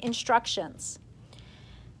again, instructions.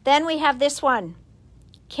 Then we have this one,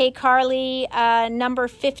 Kay Carly, number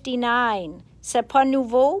 59. C'est pas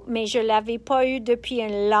nouveau, mais je l'avais pas eu depuis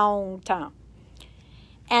un long temps.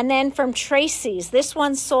 And then from Tracy's, this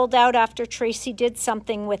one sold out after Tracy did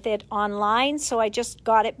something with it online, so I just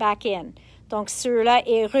got it back in. Donc, celui-là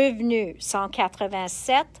est revenu,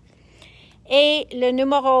 187. Et le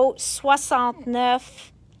numéro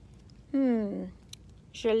 69,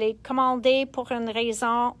 je l'ai commandé pour une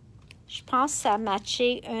raison. Je pense que ça a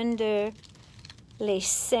matché une de les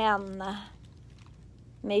scènes,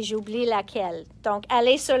 mais j'oublie laquelle. Donc,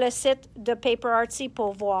 allez sur le site de Paper Artsy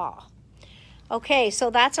pour voir. Okay,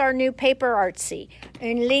 so that's our new Paper Artsy.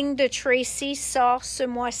 Une ligne de Tracy sort ce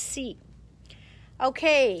mois-ci.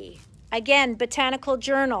 Okay, again, Botanical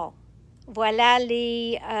Journal. Voilà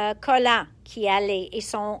les collants qui allaient et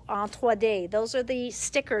sont en 3D. Those are the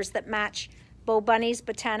stickers that match Bo Bunny's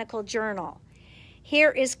Botanical Journal.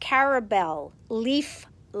 Here is Carabelle, leaf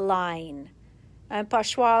line. Un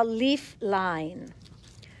pochoir leaf line.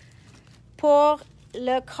 Pour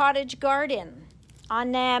le cottage garden,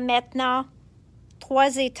 on a maintenant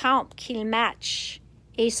 3 étampes qui matchent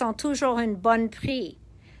et sont toujours un bon prix.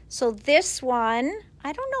 So this one,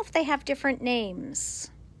 I don't know if they have different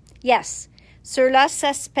names. Yes, ceux-là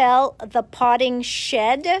s'appelle the potting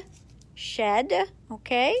shed. Shed,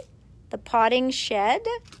 okay? The potting shed.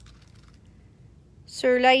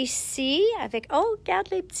 Ceux-là ici, avec, oh,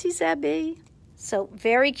 regarde les petits abeilles. So,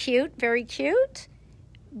 very cute, very cute.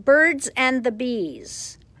 Birds and the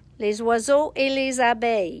bees. Les oiseaux et les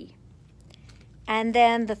abeilles. And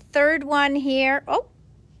then the third one here. Oh,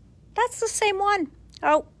 that's the same one.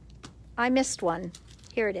 Oh, I missed one.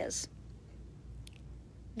 Here it is.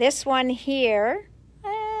 This one here,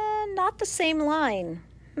 not the same line.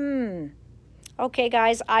 Okay,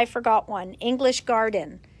 guys, I forgot one. English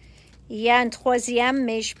Garden. Il y a un troisième,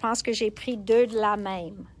 mais je pense que j'ai pris deux de la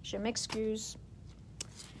même. Je m'excuse.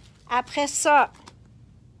 Après ça,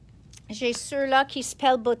 j'ai ceux-là qui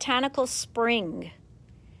s'appellent Botanical Spring.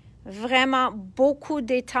 Vraiment beaucoup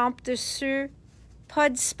d'étampes dessus. Pas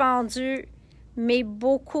dispendieux, mais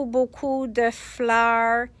beaucoup, beaucoup de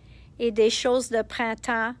fleurs et des choses de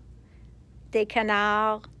printemps, des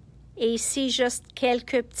canards. Et ici, juste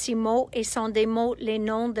quelques petits mots, et sont des mots, les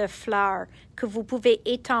noms de fleurs, que vous pouvez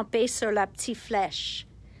étamper sur la petite flèche.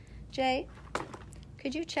 Jay,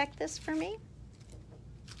 could you check this for me?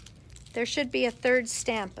 There should be a third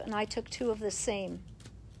stamp, and I took two of the same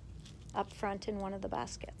up front in one of the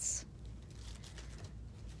baskets.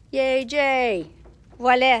 Yay, Jay!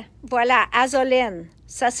 Voilà, Azoline.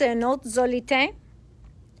 Ça, c'est un autre zolitin.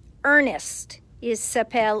 Ernest. Il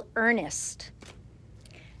s'appelle Ernest.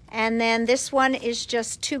 And then this one is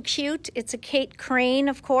just too cute. It's a Kate Crane,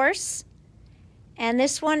 of course. And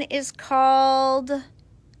this one is called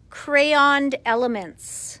Crayoned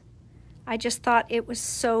Elements. I just thought it was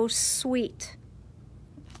so sweet.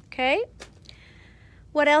 Okay.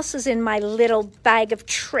 What else is in my little bag of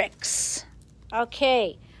tricks?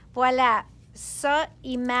 Okay. Voilà. Ça,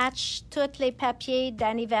 il match tous les papiers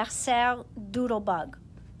d'anniversaire Doodlebug.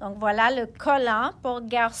 Donc, voilà le collant pour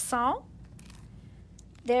garçon.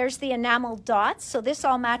 There's the enamel dots. So this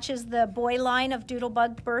all matches the boy line of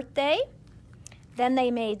Doodlebug birthday. Then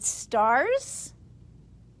they made stars.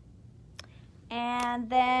 And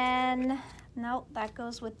then, no, that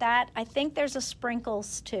goes with that. I think there's a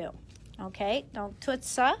sprinkles too. Okay, donc tout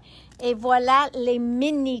ça. Et voilà les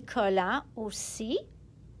mini collants aussi.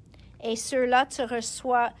 Et ceux-là, tu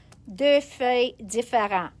reçois deux feuilles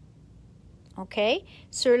différents. OK?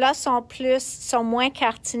 Ceux-là sont moins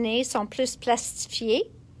cartonés, sont plus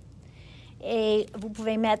plastifiés. Et vous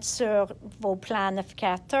pouvez mettre sur vos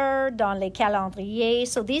planificateurs, dans les calendriers.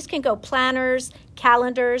 So these can go planners,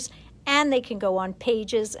 calendars, and they can go on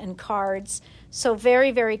pages and cards. So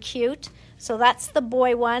very, very cute. So that's the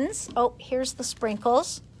boy ones. Oh, here's the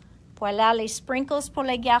sprinkles. Voilà les sprinkles pour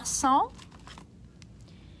les garçons.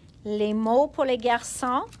 Les mots pour les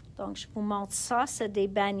garçons. Donc, je vous montre ça. C'est des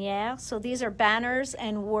bannières. So these are banners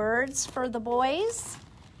and words for the boys.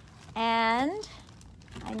 And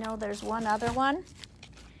I know there's one other one.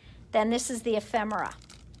 Then this is the ephemera.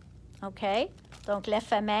 OK? Donc,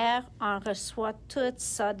 l'éphémère en reçoit tout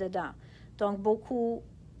ça dedans. Donc, beaucoup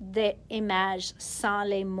d'images sans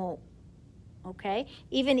les mots. OK?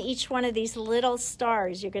 Even each one of these little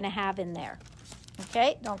stars you're going to have in there.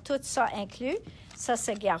 OK? Donc, tout ça inclus. Ça,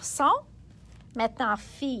 c'est garçon. Maintenant,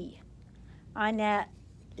 fille. On a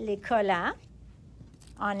les collants.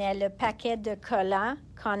 On a le paquet de collants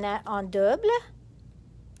qu'on a en double.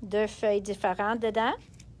 Deux feuilles différentes dedans.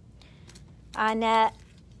 On a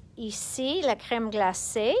ici la crème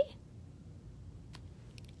glacée.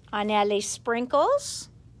 On a les sprinkles.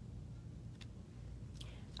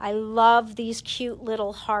 I love these cute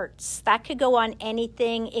little hearts. That could go on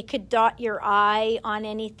anything. It could dot your eye on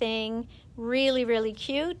anything. Really, really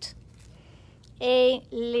cute. Et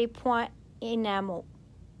les points enamel.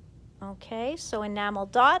 Okay, so enamel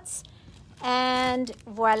dots. And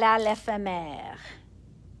voilà l'éphémère.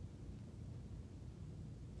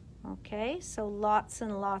 Okay, so lots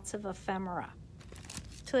and lots of ephemera.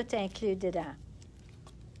 Tout inclus dedans.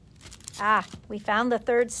 Ah, we found the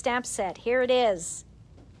third stamp set. Here it is.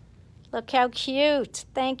 Look how cute.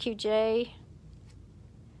 Thank you, Jay.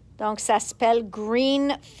 Donc, ça s'appelle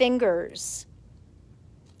Green Fingers.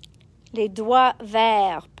 Les doigts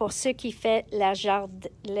verts pour ceux qui font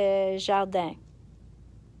le jardin.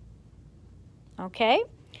 Okay?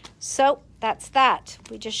 So, that's that.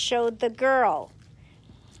 We just showed the girl.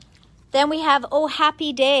 Then we have Oh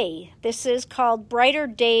Happy Day. This is called Brighter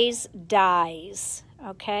Days Dies.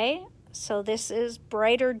 Okay? So, this is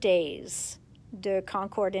Brighter Days de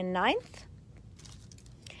Concord in 9th.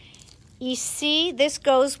 Ici, this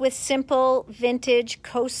goes with Simple Vintage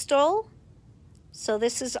Coastal. So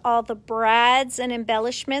this is all the brads and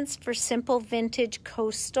embellishments for Simple Vintage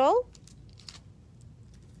Coastal.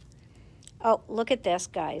 Oh, look at this,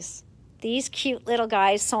 guys. These cute little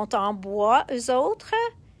guys sont en bois, eux autres.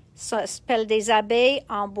 Ça s'appelle des abeilles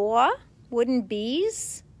en bois, wooden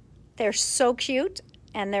bees. They're so cute,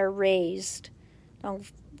 and they're raised. Donc,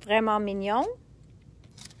 vraiment mignon.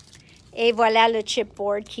 Et voilà le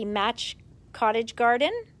chipboard qui match Cottage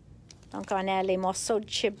Garden. Donc, on a les morceaux de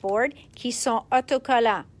chipboard qui sont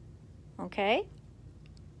autocollants. OK?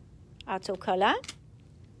 Autocollants.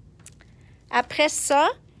 Après ça,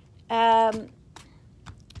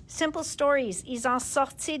 Simple Stories, ils ont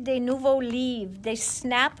sorti des nouveaux livres, des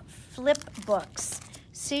Snap Flip Books.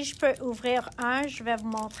 Si je peux ouvrir un, je vais vous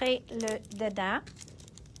montrer le dedans.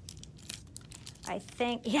 I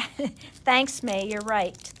think, yeah, thanks, May, you're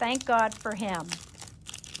right. Thank God for him.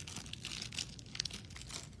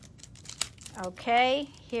 Okay,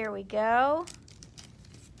 here we go.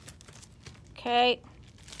 Okay,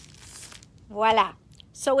 voila.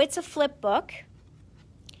 So it's a flip book.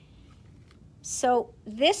 So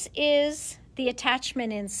this is the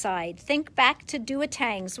attachment inside. Think back to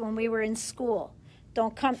duotangs when we were in school.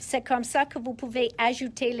 Donc, c'est comme ça que vous pouvez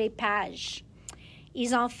ajouter les pages.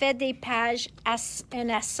 Ils ont fait des pages, un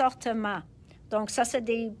assortiment. Donc, ça, c'est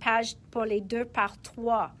des pages pour les 2 par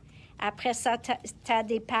 3. Après ça, tu as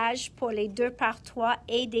des pages pour les 2 par 3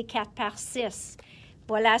 et des 4 par 6.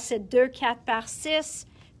 Voilà, c'est 2 4 par 6,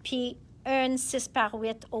 puis un 6 par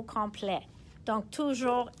 8 au complet. Donc,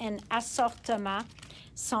 toujours un assortiment.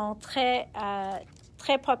 Ils sont très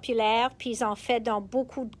populaires, puis ils ont fait dans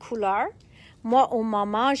beaucoup de couleurs. Moi, au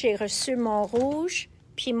moment, j'ai reçu mon rouge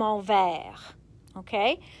puis mon vert.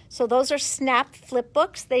 Okay? So those are Snap Flip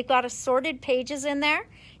Books. They've got assorted pages in there.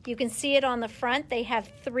 You can see it on the front. They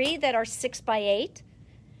have 3 that are 6 by 8.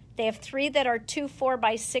 They have 3 that are 2 4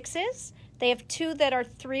 by 6s. They have 2 that are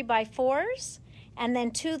 3 by 4s. And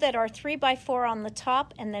then 2 that are 3 by 4 on the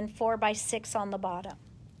top and then 4 by 6 on the bottom.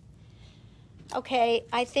 Okay,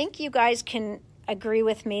 I think you guys can agree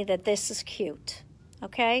with me that this is cute.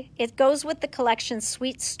 Okay, it goes with the collection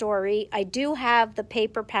Sweet Story. I do have the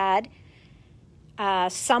paper pad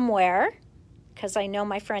somewhere because I know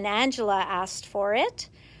my friend Angela asked for it.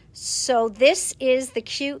 So this is the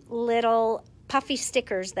cute little puffy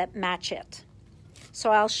stickers that match it.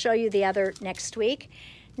 So I'll show you the other next week.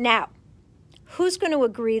 Now, who's going to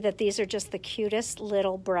agree that these are just the cutest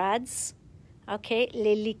little brads? Okay,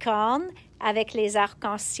 les licornes avec les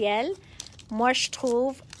arcs-en-ciel. Moi, je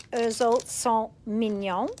trouve eux autres sont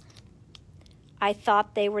mignons. I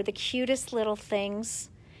thought they were the cutest little things.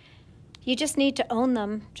 You just need to own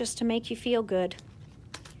them just to make you feel good.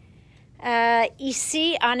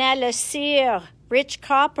 Ici, on a le cire Rich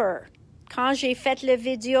Copper. Quand j'ai fait la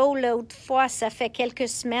vidéo l'autre fois, ça fait quelques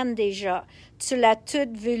semaines déjà, tu l'as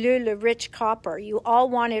tout voulu, le Rich Copper. You all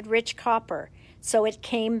wanted Rich Copper, so it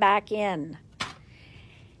came back in.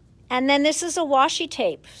 And then this is a washi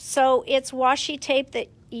tape. So it's washi tape that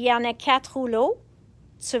il y en a 4 rouleaux.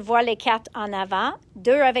 Tu vois les 4 en avant,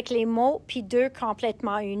 2 avec les mots, puis 2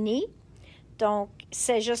 complètement unis. Donc,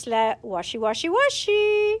 c'est juste la washi, washi,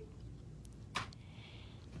 washi.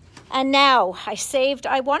 And now,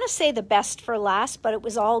 I want to say the best for last, but it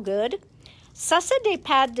was all good. Ça, c'est des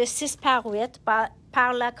pads de 6 par 8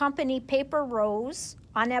 par la compagnie Paper Rose.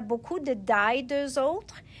 On a beaucoup de die d'eux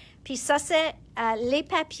autres. Puis ça, c'est les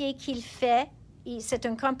papiers qu'il fait. C'est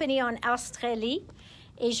une compagnie en Australie.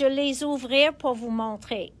 Et je les ouvrir pour vous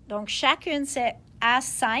montrer. Donc, chacune, c'est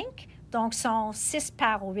A5. Donc, sont 6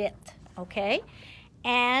 par 8. OK?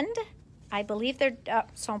 And I believe they're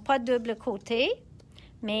sont pas double côté.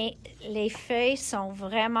 Mais les feuilles sont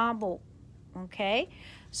vraiment beaux. OK?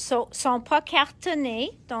 Sont pas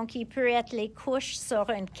cartonnés, donc il peut être les couches sur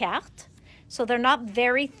une carte. So they're not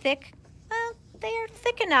very thick. They're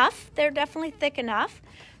thick enough. They're definitely thick enough.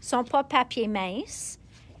 Sont pas papier mince.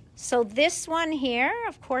 So this one here,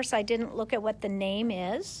 of course, I didn't look at what the name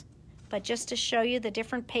is, but just to show you the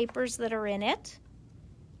different papers that are in it.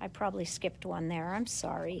 I probably skipped one there. I'm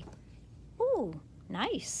sorry. Ooh,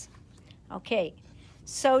 nice. Okay.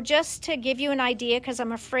 So just to give you an idea, because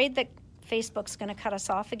I'm afraid that Facebook's going to cut us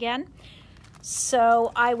off again.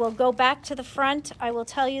 So I will go back to the front. I will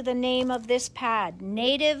tell you the name of this pad,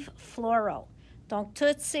 Native Floral. Donc,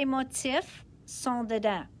 tous ces motifs sont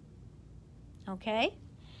dedans. Okay?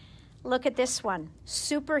 Look at this one,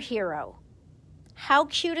 Superhero. How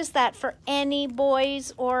cute is that for any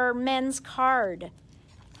boys or men's card?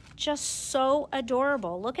 Just so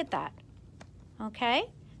adorable. Look at that. Okay?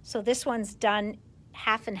 So this one's done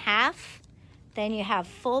half and half. Then you have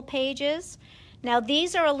full pages. Now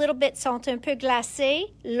these are a little bit, sont un peu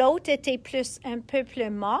glacés. L'autre était un peu plus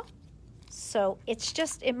mat. So it's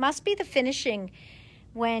just, it must be the finishing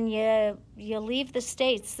when you leave the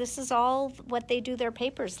States. This is all what they do their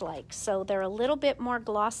papers like. So they're a little bit more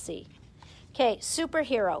glossy. Okay,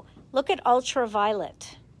 Superhero. Look at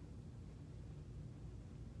Ultraviolet.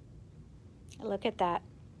 Look at that.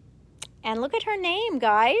 And look at her name,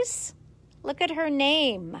 guys. Look at her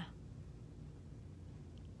name.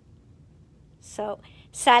 So,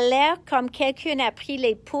 ça a l'air comme quelqu'un a pris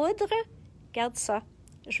les poudres. Regarde ça.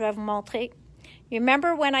 Je vais vous montrer. You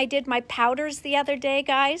remember when I did my powders the other day,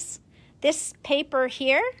 guys? This paper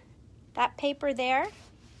here, that paper there,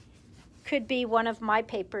 could be one of my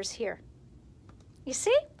papers here. You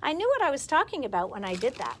see? I knew what I was talking about when I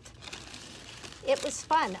did that. It was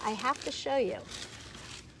fun. I have to show you.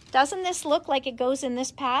 Doesn't this look like it goes in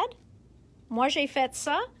this pad? Moi, j'ai fait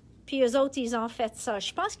ça, puis eux autres, ils ont fait ça.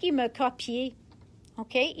 Je pense qu'ils me copié.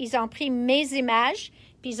 OK? Ils ont pris mes images,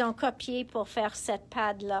 puis ils ont copié pour faire cette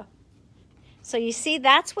pad-là. So you see,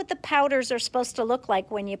 that's what the powders are supposed to look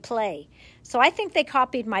like when you play. So I think they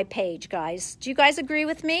copied my page, guys. Do you guys agree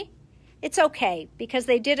with me? It's okay, because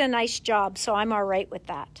they did a nice job, so I'm all right with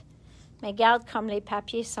that. Mais regarde comme les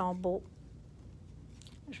papiers sont beaux.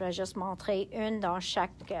 Je vais juste montrer une dans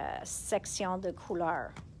chaque section de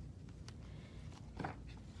couleur.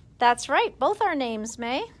 That's right, both our names,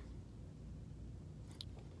 May.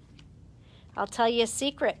 I'll tell you a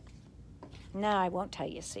secret. No, I won't tell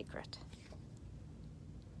you a secret.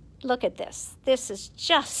 Look at this. This is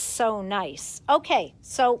just so nice. Okay,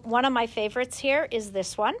 so one of my favorites here is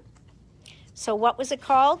this one. So what was it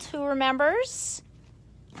called? Who remembers?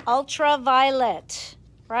 Ultraviolet,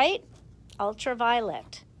 right?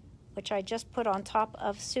 Ultraviolet, which I just put on top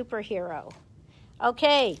of superhero.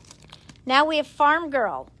 Okay, now we have Farm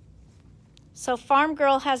Girl. So Farm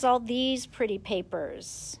Girl has all these pretty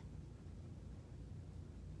papers.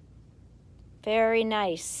 Very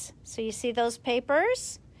nice. So you see those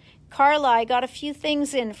papers? Carla, I got a few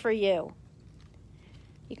things in for you.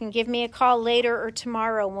 You can give me a call later or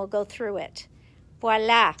tomorrow and we'll go through it.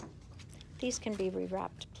 Voila. These can be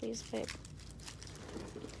rewrapped, please, babe.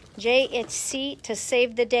 Jay, it's C to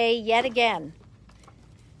save the day yet again.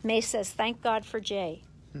 May says, thank God for Jay.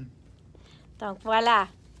 Donc, voilà.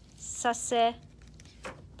 Ça, c'est...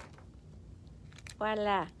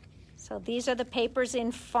 Voilà. So these are the papers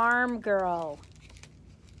in Farm Girl.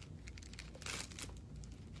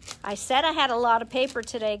 I said I had a lot of paper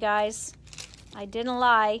today, guys. I didn't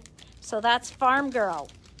lie. So that's Farm Girl.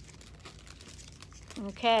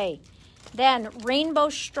 Okay. Then rainbow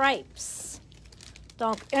stripes.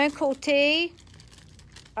 Donc, un côté.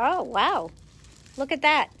 Oh, wow. Look at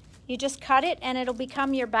that. You just cut it and it'll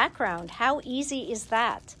become your background. How easy is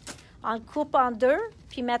that? On coupe en deux,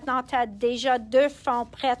 puis maintenant tu as déjà deux fonds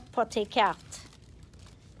prêts pour tes cartes.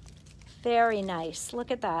 Very nice. Look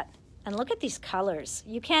at that. And look at these colors.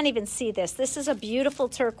 You can't even see this. This is a beautiful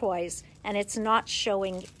turquoise, and it's not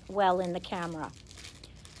showing well in the camera.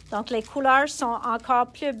 Donc, les couleurs sont encore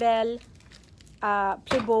plus belles,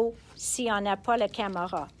 plus beaux si on n'a pas la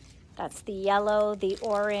caméra. That's the yellow, the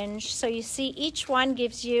orange. So you see each one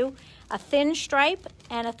gives you a thin stripe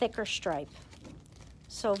and a thicker stripe.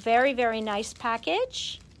 So very, very nice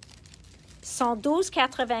package. Sont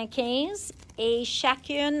 12,95 et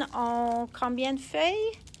chacune ont combien de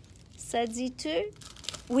feuilles? Ça dit-tu?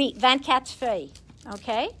 Oui, 24 feuilles.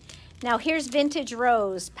 Okay. Now here's Vintage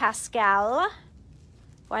Rose, Pascal.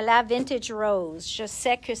 Voilà, Vintage Rose. Je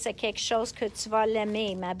sais que c'est quelque chose que tu vas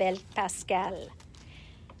l'aimer, ma belle Pascal.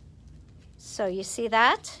 So you see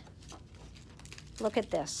that? Look at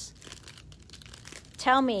this.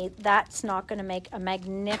 Tell me that's not going to make a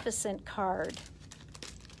magnificent card.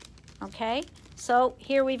 Okay, so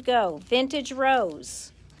here we go. Vintage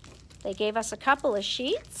Rose. They gave us a couple of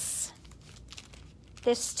sheets.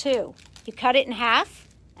 This too. You cut it in half,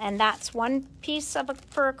 and that's one piece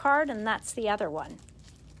for a card, and that's the other one.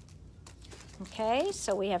 Okay,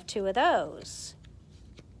 so we have two of those.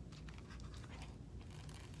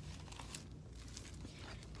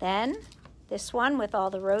 Then, this one with all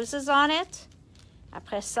the roses on it.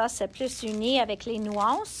 Après ça, c'est plus uni avec les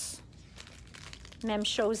nuances. Même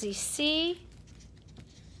chose ici.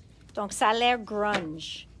 Donc, ça a l'air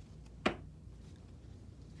grunge.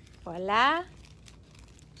 Voilà.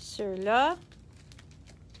 Ceux-là.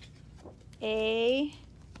 Et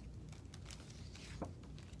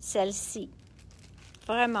celle-ci.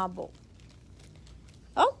 Vraiment beau.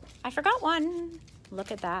 Oh, I forgot one.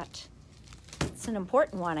 Look at that. It's an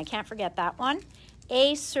important one. I can't forget that one.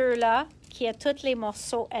 Et ceux-là qui a tous les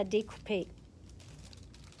morceaux à découper.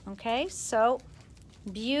 Okay, so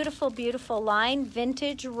beautiful, beautiful line.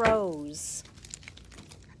 Vintage Rose.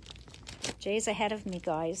 Jay's ahead of me,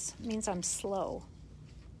 guys. It means I'm slow.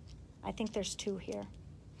 I think there's two here.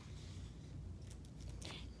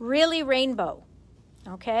 Really rainbow.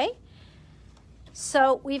 Okay?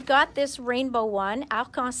 So we've got this rainbow one,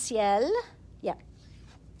 arc-en-ciel. Yeah.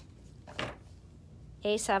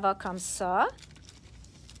 Et ça va comme ça.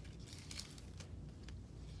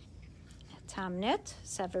 Attends une minute,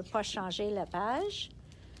 ça ne veut pas changer la page.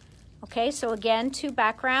 Okay, so again, 2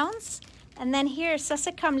 backgrounds. And then here, ça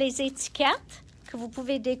c'est comme les étiquettes que vous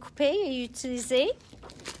pouvez découper et utiliser.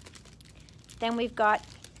 Then we've got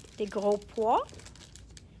des gros pois.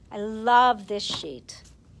 I love this sheet.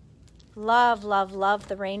 Love, love, love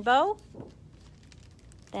the rainbow.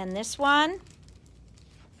 Then this one.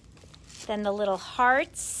 Then the little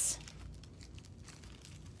hearts.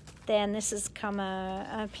 Then this is comme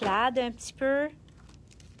un plaid un petit peu.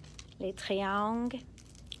 Les triangles.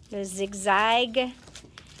 Le zigzag.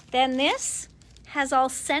 Then this has all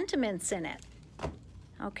sentiments in it.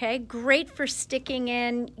 Okay, great for sticking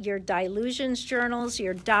in your dilutions journals,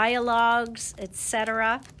 your dialogues,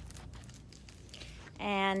 etc.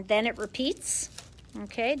 And then it repeats.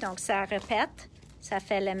 Okay, donc ça répète. Ça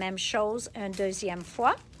fait la même chose une deuxième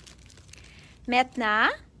fois. Maintenant,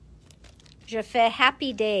 je fais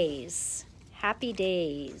happy days. Happy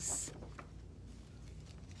days.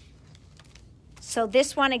 So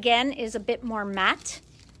this one again is a bit more matte.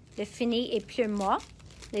 Le fini est plus mat.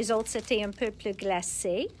 Les autres, c'était un peu plus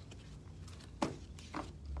glacé.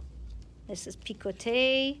 This is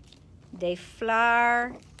picoté, des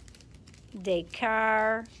fleurs, des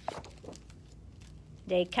cœurs,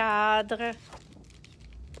 des cadres.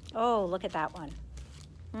 Oh, look at that one.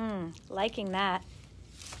 Liking that.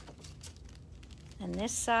 And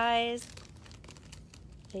this size,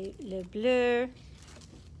 le bleu,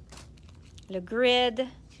 le grid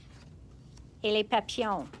et les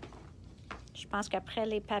papillons. Je pense qu'après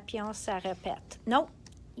les papillons, ça répète. Non,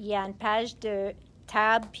 il y a une page de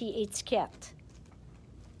table puis étiquette.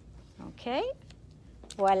 Okay,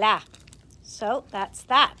 voila. So that's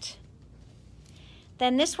that.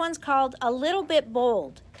 Then this one's called A Little Bit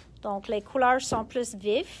Bold. Donc les couleurs sont plus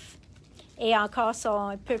vives et encore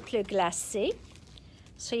sont un peu plus glacées.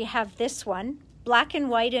 So you have this one, black and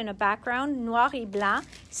white in a background, noir et blanc.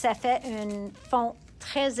 Ça fait un fond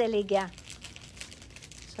très élégant.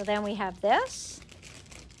 So then we have this.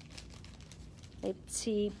 Les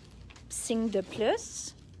petits signes de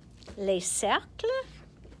plus, les cercles,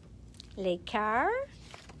 les cœurs,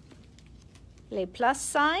 les plus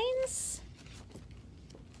signs.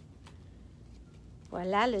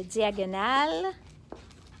 Voilà le diagonal.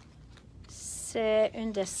 C'est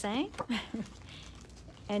un dessin.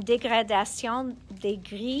 Une dégradation des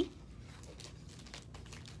gris.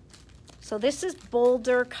 So this is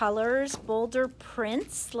bolder colors, bolder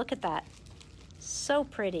prints. Look at that. So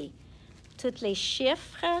pretty. Toutes les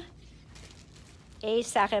chiffres. Et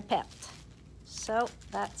ça répète. So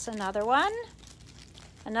that's another one.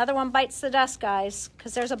 Another one bites the dust, guys,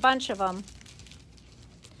 because there's a bunch of them.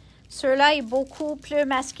 Celui-là est beaucoup plus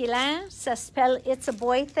masculin. Ça s'appelle It's a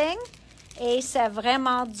Boy Thing. Et c'est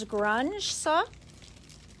vraiment du grunge, ça.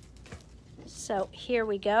 So here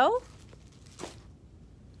we go.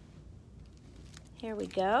 Here we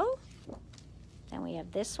go. Then we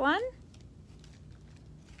have this one.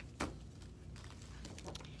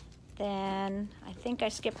 Then I think I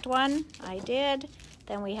skipped one. I did.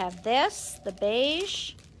 Then we have this, the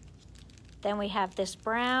beige. Then we have this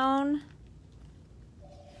brown.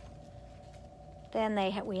 Then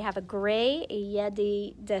we have a gray. Et il y a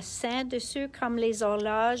des dessins dessus comme les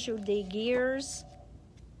horloges ou des gears.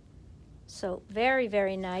 So very,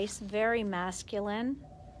 very nice, very masculine.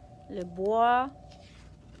 Le bois.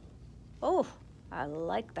 Oh, I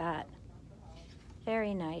like that.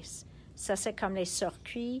 Very nice. Ça, c'est comme les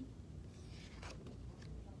circuits.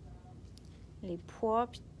 Les pois,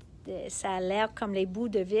 ça a l'air comme les bouts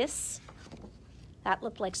de vis. That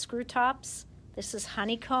looked like screw tops. This is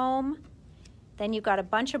honeycomb. Then you've got a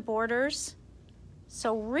bunch of borders.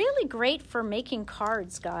 So really great for making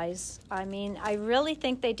cards, guys. I mean, I really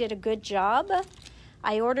think they did a good job.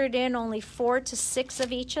 I ordered in only 4 to 6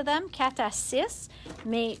 of each of them, 4 à 6.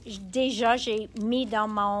 Mais déjà, j'ai mis dans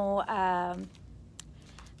mon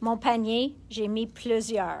panier, j'ai mis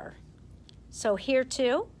plusieurs. So here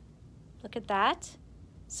too, look at that.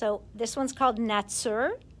 So this one's called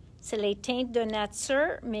Nature. C'est les teintes de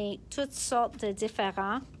nature, mais toutes sortes de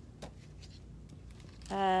différents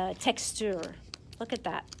textures. Look at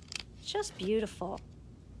that. Just beautiful.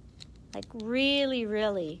 Like really,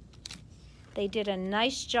 really. They did a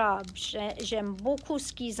nice job. J'aime beaucoup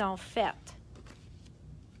ce qu'ils ont fait.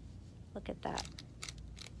 Look at that.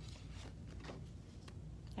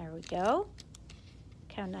 There we go.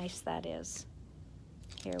 Look how nice that is.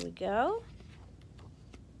 Here we go.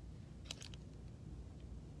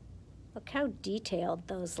 Look how detailed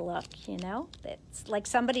those look, you know? It's like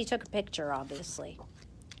somebody took a picture, obviously.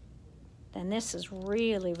 Then this is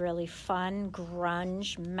really, really fun,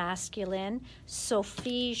 grunge, masculine.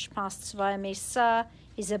 Sophie, je pense que tu vas aimer ça.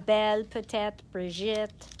 Isabelle, peut-être.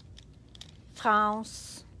 Brigitte.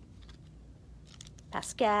 France.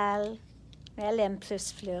 Pascal, elle aime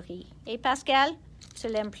plus fleuri. Et Pascal, tu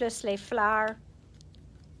l'aimes plus les fleurs,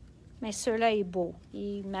 mais celui-là est beau,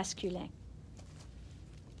 il est masculin.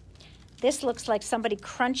 This looks like somebody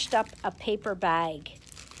crunched up a paper bag.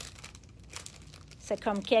 C'est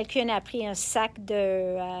comme quelqu'un a pris un sac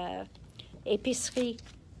de épicerie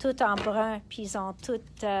tout en brun, puis ils ont tout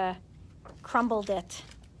crumbled it.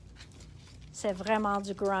 C'est vraiment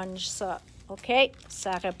du grunge, ça. OK,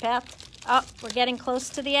 ça répète. Oh, we're getting close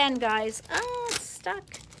to the end, guys. Oh, it's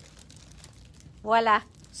stuck. Voilà.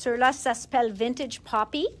 Ceux-là, ça s'appelle Vintage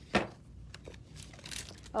Poppy.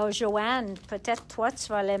 Oh, Joanne, peut-être toi, tu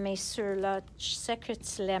vas l'aimer ceux-là. Je sais que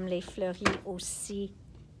tu l'aimes, les fleuris aussi.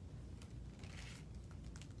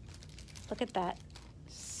 Look at that.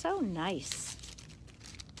 So nice.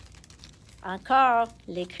 Encore,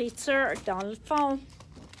 l'écriture dans le fond.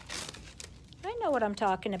 I know what I'm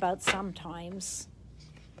talking about sometimes.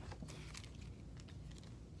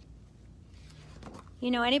 You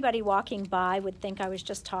know, anybody walking by would think I was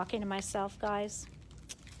just talking to myself, guys.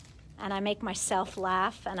 And I make myself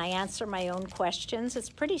laugh and I answer my own questions. It's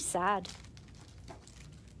pretty sad.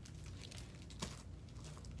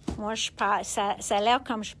 Moi, ça a l'air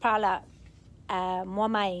comme je parle à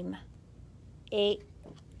moi-même. Et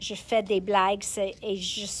je fais des blagues et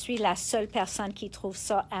je suis la seule personne qui trouve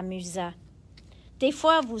ça amusant. Des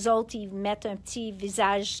fois, vous autres, ils mettent un petit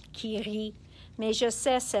visage qui rit, mais je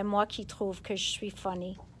sais, c'est moi qui trouve que je suis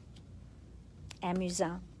funny.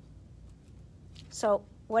 Amusant. So,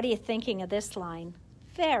 what are you thinking of this line?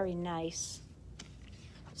 Very nice.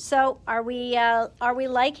 So, are we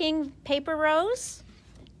liking Paper Rose?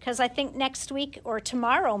 Because I think next week or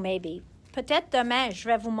tomorrow maybe, peut-être demain, je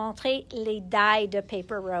vais vous montrer les dies de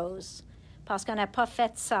Paper Rose parce qu'on n'a pas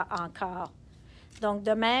fait ça encore. Donc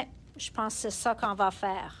demain, je pense que c'est ça qu'on va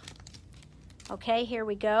faire. Okay, here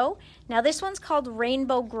we go. Now this one's called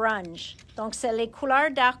Rainbow Grunge. Donc c'est les couleurs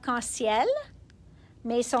d'arc-en-ciel,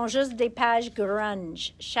 mais ils sont juste des pages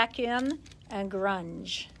grunge. Chacune un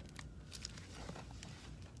grunge.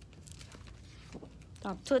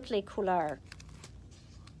 Donc toutes les couleurs.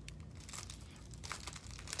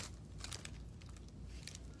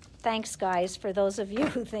 Thanks, guys, for those of you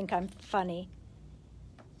who think I'm funny.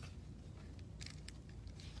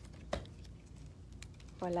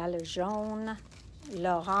 Voilà le jaune,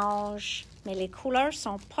 l'orange, mais les couleurs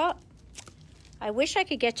sont pas... I wish I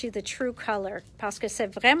could get you the true color, parce que c'est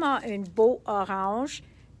vraiment un beau orange,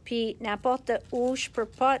 puis n'importe où, je peux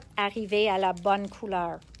pas arriver à la bonne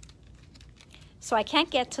couleur. So I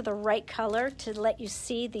can't get to the right color to let you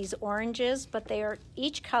see these oranges, but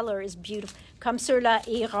each color is beautiful. Comme ceux-là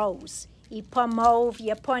est rose. Il n'est pas mauve, il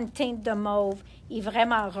n'y a pas une teinte de mauve, il est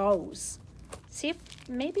vraiment rose. See,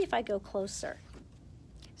 maybe if I go closer.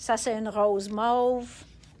 Ça, c'est une rose mauve.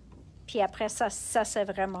 Puis après ça, c'est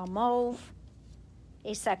vraiment mauve.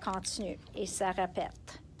 Et ça continue. Et ça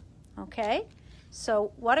répète. Okay?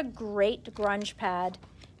 So, what a great grunge pad.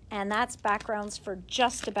 And that's backgrounds for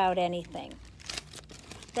just about anything.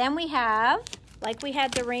 Then we have, like we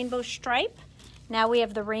had the rainbow stripe, now we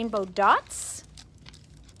have the rainbow dots.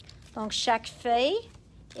 Donc, chaque feuille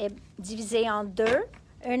est divisée en deux.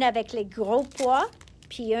 Une avec les gros pois,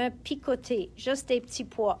 puis un picoté, juste des petits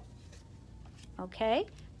pois. OK?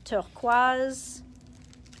 Turquoise,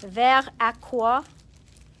 vert aqua,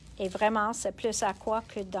 et vraiment, c'est plus aqua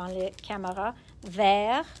que dans les caméras.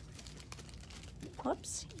 Vert,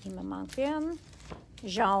 oups, il me manque une.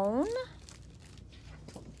 Jaune,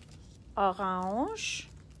 orange,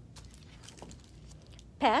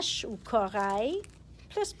 pêche ou corail,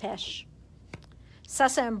 plus pêche. Ça,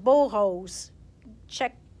 c'est un beau rose.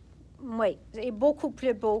 Check. Oui, c'est beaucoup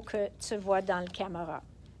plus beau que tu vois dans la caméra.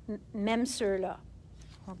 Même ceux-là.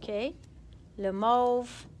 OK? Le mauve,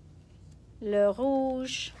 le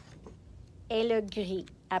rouge et le gris.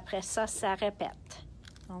 Après ça, ça répète.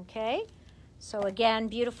 OK? So again,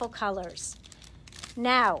 beautiful colors.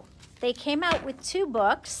 Now, they came out with two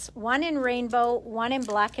books, one in rainbow, one in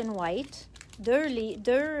black and white, deux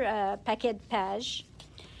paquets de pages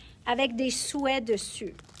avec des souhaits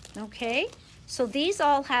dessus. OK? So these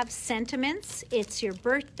all have sentiments. It's your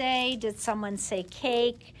birthday. Did someone say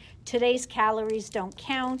cake? Today's calories don't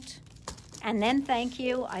count. And then thank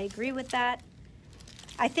you. I agree with that.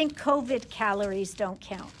 I think COVID calories don't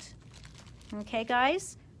count. Okay,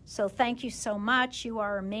 guys? So thank you so much. You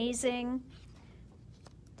are amazing.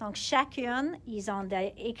 Donc, chacune, ils ont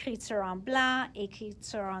des écritures en blanc,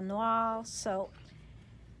 écritures en noir. So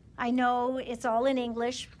I know it's all in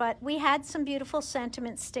English, but we had some beautiful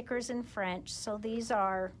sentiment stickers in French. So these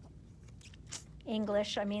are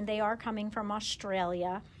English. I mean, they are coming from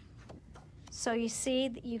Australia. So you see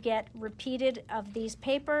that you get repeated of these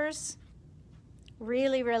papers.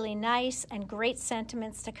 Really, really nice and great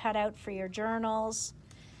sentiments to cut out for your journals.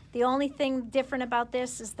 The only thing different about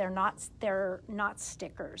this is they're not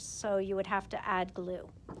stickers, so you would have to add glue.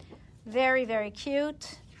 Very, very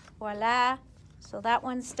cute. Voila. So that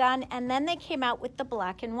one's done. And then they came out with the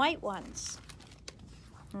black and white ones.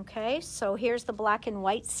 Okay, so here's the black and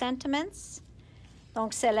white sentiments.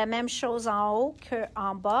 Donc, c'est la même chose en haut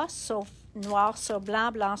qu'en bas, sauf noir sur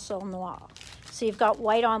blanc, blanc sur noir. So you've got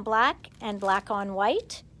white on black and black on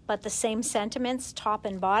white, but the same sentiments top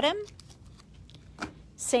and bottom.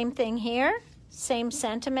 Same thing here, same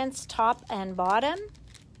sentiments top and bottom.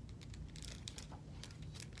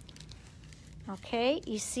 OK,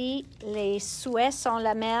 ici, les souhaits sont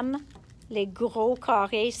la même. Les gros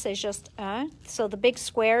carrés, c'est juste un. So the big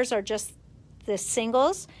squares are just the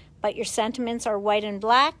singles, but your sentiments are white and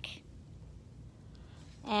black.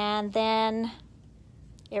 And then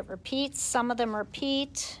it repeats. Some of them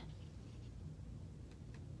repeat.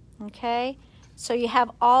 Okay, so you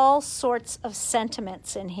have all sorts of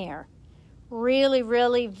sentiments in here. Really,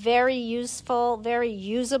 really very useful, very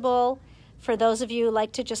usable for those of you who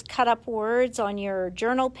like to just cut up words on your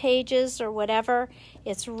journal pages or whatever.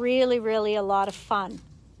 It's really, really a lot of fun.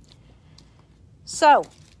 So,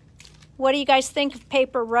 what do you guys think of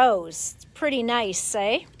paper rose? It's pretty nice,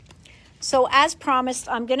 eh? So as promised,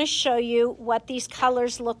 I'm going to show you what these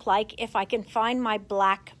colors look like if I can find my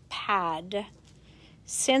black pad,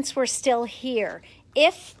 since we're still here.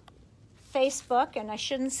 If Facebook, and I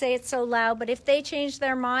shouldn't say it so loud, but if they change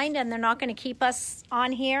their mind and they're not going to keep us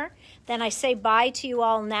on here, then I say bye to you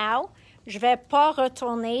all now. Je vais pas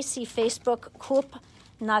retourner si Facebook coupe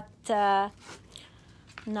notre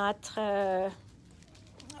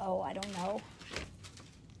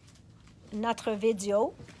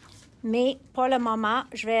vidéo. Mais pour le moment,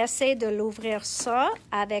 je vais essayer de l'ouvrir ça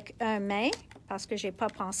avec un main parce que je n'ai pas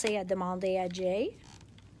pensé à demander à Jay.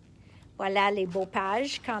 Voilà les beaux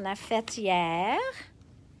pages qu'on a faites hier.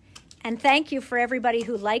 And thank you for everybody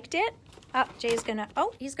who liked it. Oh, Jay's going to,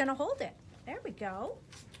 oh, he's going to hold it. There we go.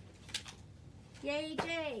 Yay,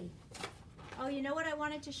 Jay. Oh, you know what I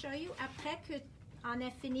wanted to show you? Après qu'on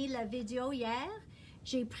a fini la vidéo hier,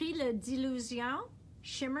 j'ai pris le Dilution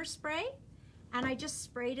shimmer spray and I just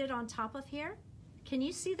sprayed it on top of here. Can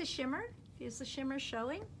you see the shimmer? Is the shimmer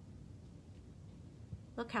showing?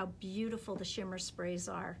 Look how beautiful the shimmer sprays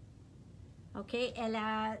are. OK, elle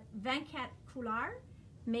a 24 couleurs,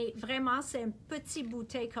 mais vraiment, c'est une petite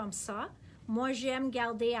bouteille comme ça. Moi, j'aime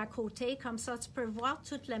garder à côté, comme ça, tu peux voir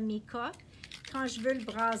toute la mica. Quand je veux le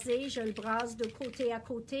braser, je le brase de côté à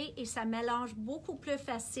côté et ça mélange beaucoup plus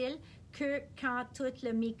facile que quand toute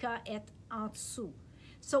la mica est en dessous.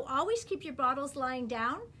 So always keep your bottles lying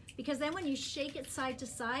down because then when you shake it side to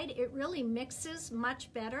side, it really mixes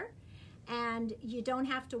much better and you don't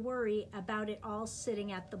have to worry about it all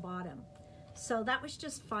sitting at the bottom. So that was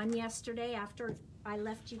just fun yesterday after I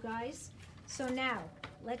left you guys. So now,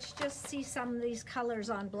 let's just see some of these colors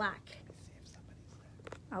on black.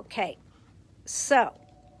 Okay, so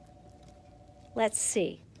let's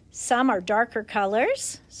see. Some are darker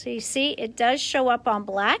colors. So you see, it does show up on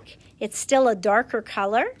black. It's still a darker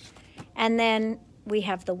color. And then we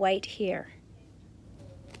have the white here.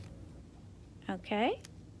 Okay.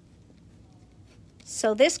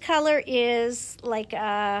 So this color is like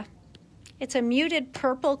it's a muted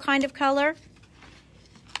purple kind of color.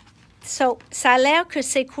 So, ça a l'air que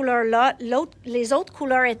ces couleurs-là, les autres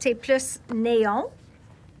couleurs étaient plus néon,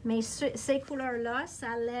 mais ces couleurs-là,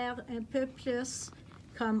 ça a l'air un peu plus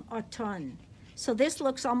comme automne. So this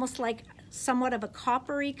looks almost like somewhat of a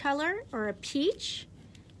coppery color or a peach,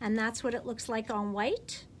 and that's what it looks like on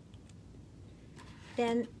white.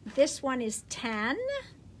 Then this one is tan,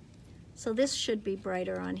 so this should be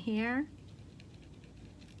brighter on here.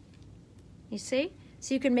 You see?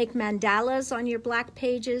 So you can make mandalas on your black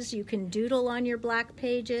pages. You can doodle on your black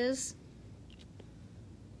pages.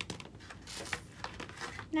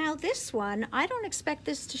 Now this one, I don't expect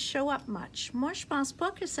this to show up much. Moi, je pense pas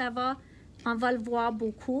que ça va, on va le voir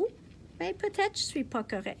beaucoup. Mais peut-être je suis pas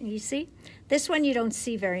correct. You see? This one you don't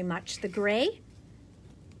see very much, the gray.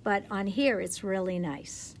 But on here, it's really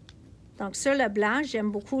nice. Donc sur le blanc,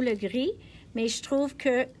 j'aime beaucoup le gris. Mais je trouve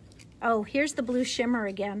que, oh, here's the blue shimmer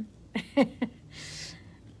again.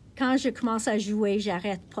 Quand je commence à jouer,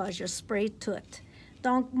 j'arrête pas, je spray tout.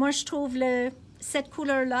 Donc, moi, je trouve cette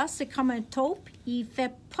couleur-là, c'est comme un taupe. Il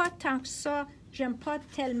fait pas tant que ça. J'aime pas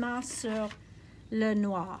tellement sur le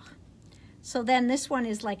noir. So then this one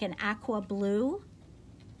is like an aqua blue.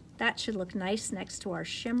 That should look nice next to our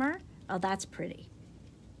shimmer. Oh, that's pretty.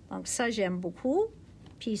 Donc, ça, j'aime beaucoup.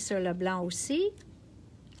 puis sur le blanc aussi.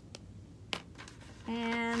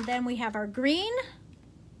 And then we have our green.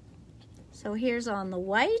 So here's on the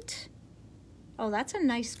white. Oh, that's a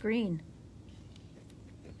nice green.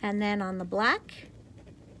 And then on the black.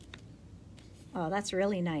 Oh, that's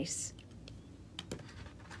really nice.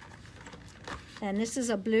 And this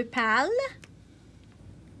is a bleu pâle.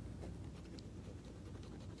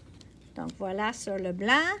 Donc voilà sur le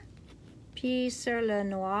blanc. Puis sur le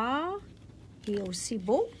noir. Il est aussi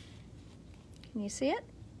beau. Can you see it?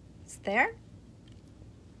 It's there.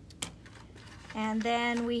 And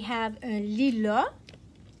then we have un lilas.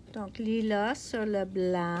 Donc lilas sur le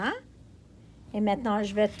blanc. Et maintenant,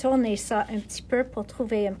 je vais tourner ça un petit peu pour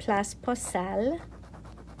trouver une place pas sale.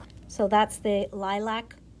 So that's the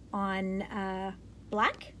lilac on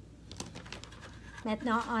black.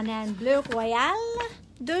 Maintenant, on a un bleu royal.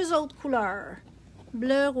 Deux autres couleurs.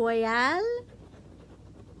 Bleu royal.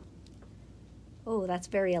 Oh, that's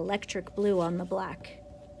very electric blue on the black.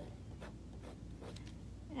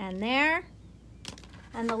 And there.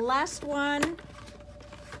 And the last one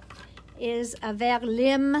is a vert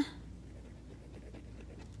lime.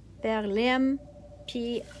 Vert lime.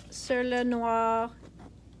 Puis sur le noir,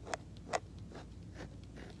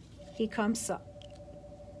 il est comme ça.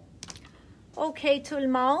 OK, tout le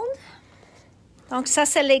monde. Donc, ça,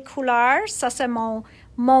 c'est les couleurs. Ça, c'est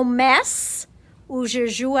mon mess où je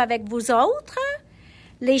joue avec vous autres.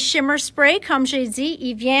 Les shimmer spray, comme j'ai dit,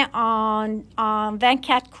 il vient en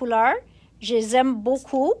 24 couleurs. Je les aime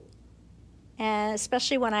beaucoup,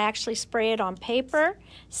 especially when I actually spray it on paper.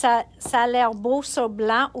 Ça a l'air beau sur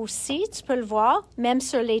blanc aussi, tu peux le voir, même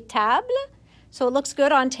sur les tables. So it looks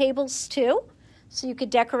good on tables too, so you could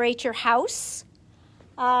decorate your house.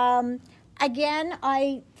 Again,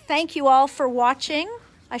 I thank you all for watching.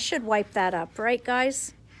 I should wipe that up, right,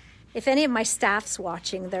 guys? If any of my staff's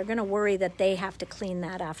watching, they're going to worry that they have to clean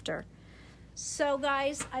that after. So,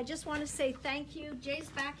 guys, I just want to say thank you. Jay's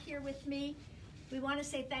back here with me. We want to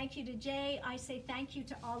say thank you to Jay. I say thank you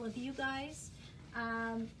to all of you guys.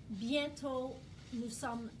 Bientôt, nous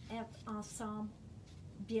sommes ensemble,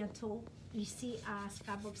 bientôt, ici à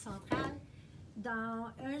Scrapbook Central. Dans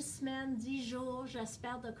une semaine, 10 jours,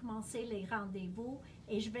 j'espère de commencer les rendez-vous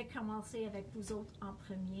et je vais commencer avec vous autres en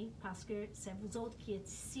premier parce que c'est vous autres qui êtes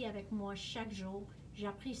ici avec moi chaque jour.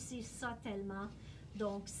 J'apprécie ça tellement.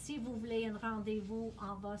 Donc, si vous voulez un rendez-vous,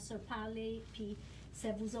 on va se parler puis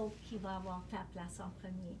c'est vous autres qui va avoir ta place en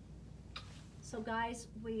premier. So, guys,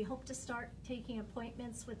 we hope to start taking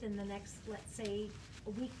appointments within the next, let's say, a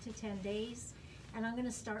week to 10 days. And I'm going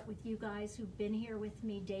to start with you guys who've been here with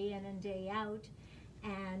me day in and day out.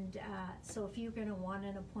 And so if you're going to want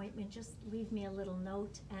an appointment, just leave me a little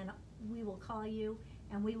note and we will call you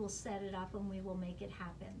and we will set it up and we will make it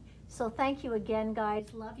happen. So thank you again, guys.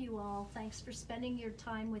 Love you all. Thanks for spending your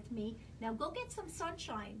time with me. Now go get some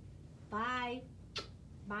sunshine. Bye.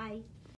 Bye.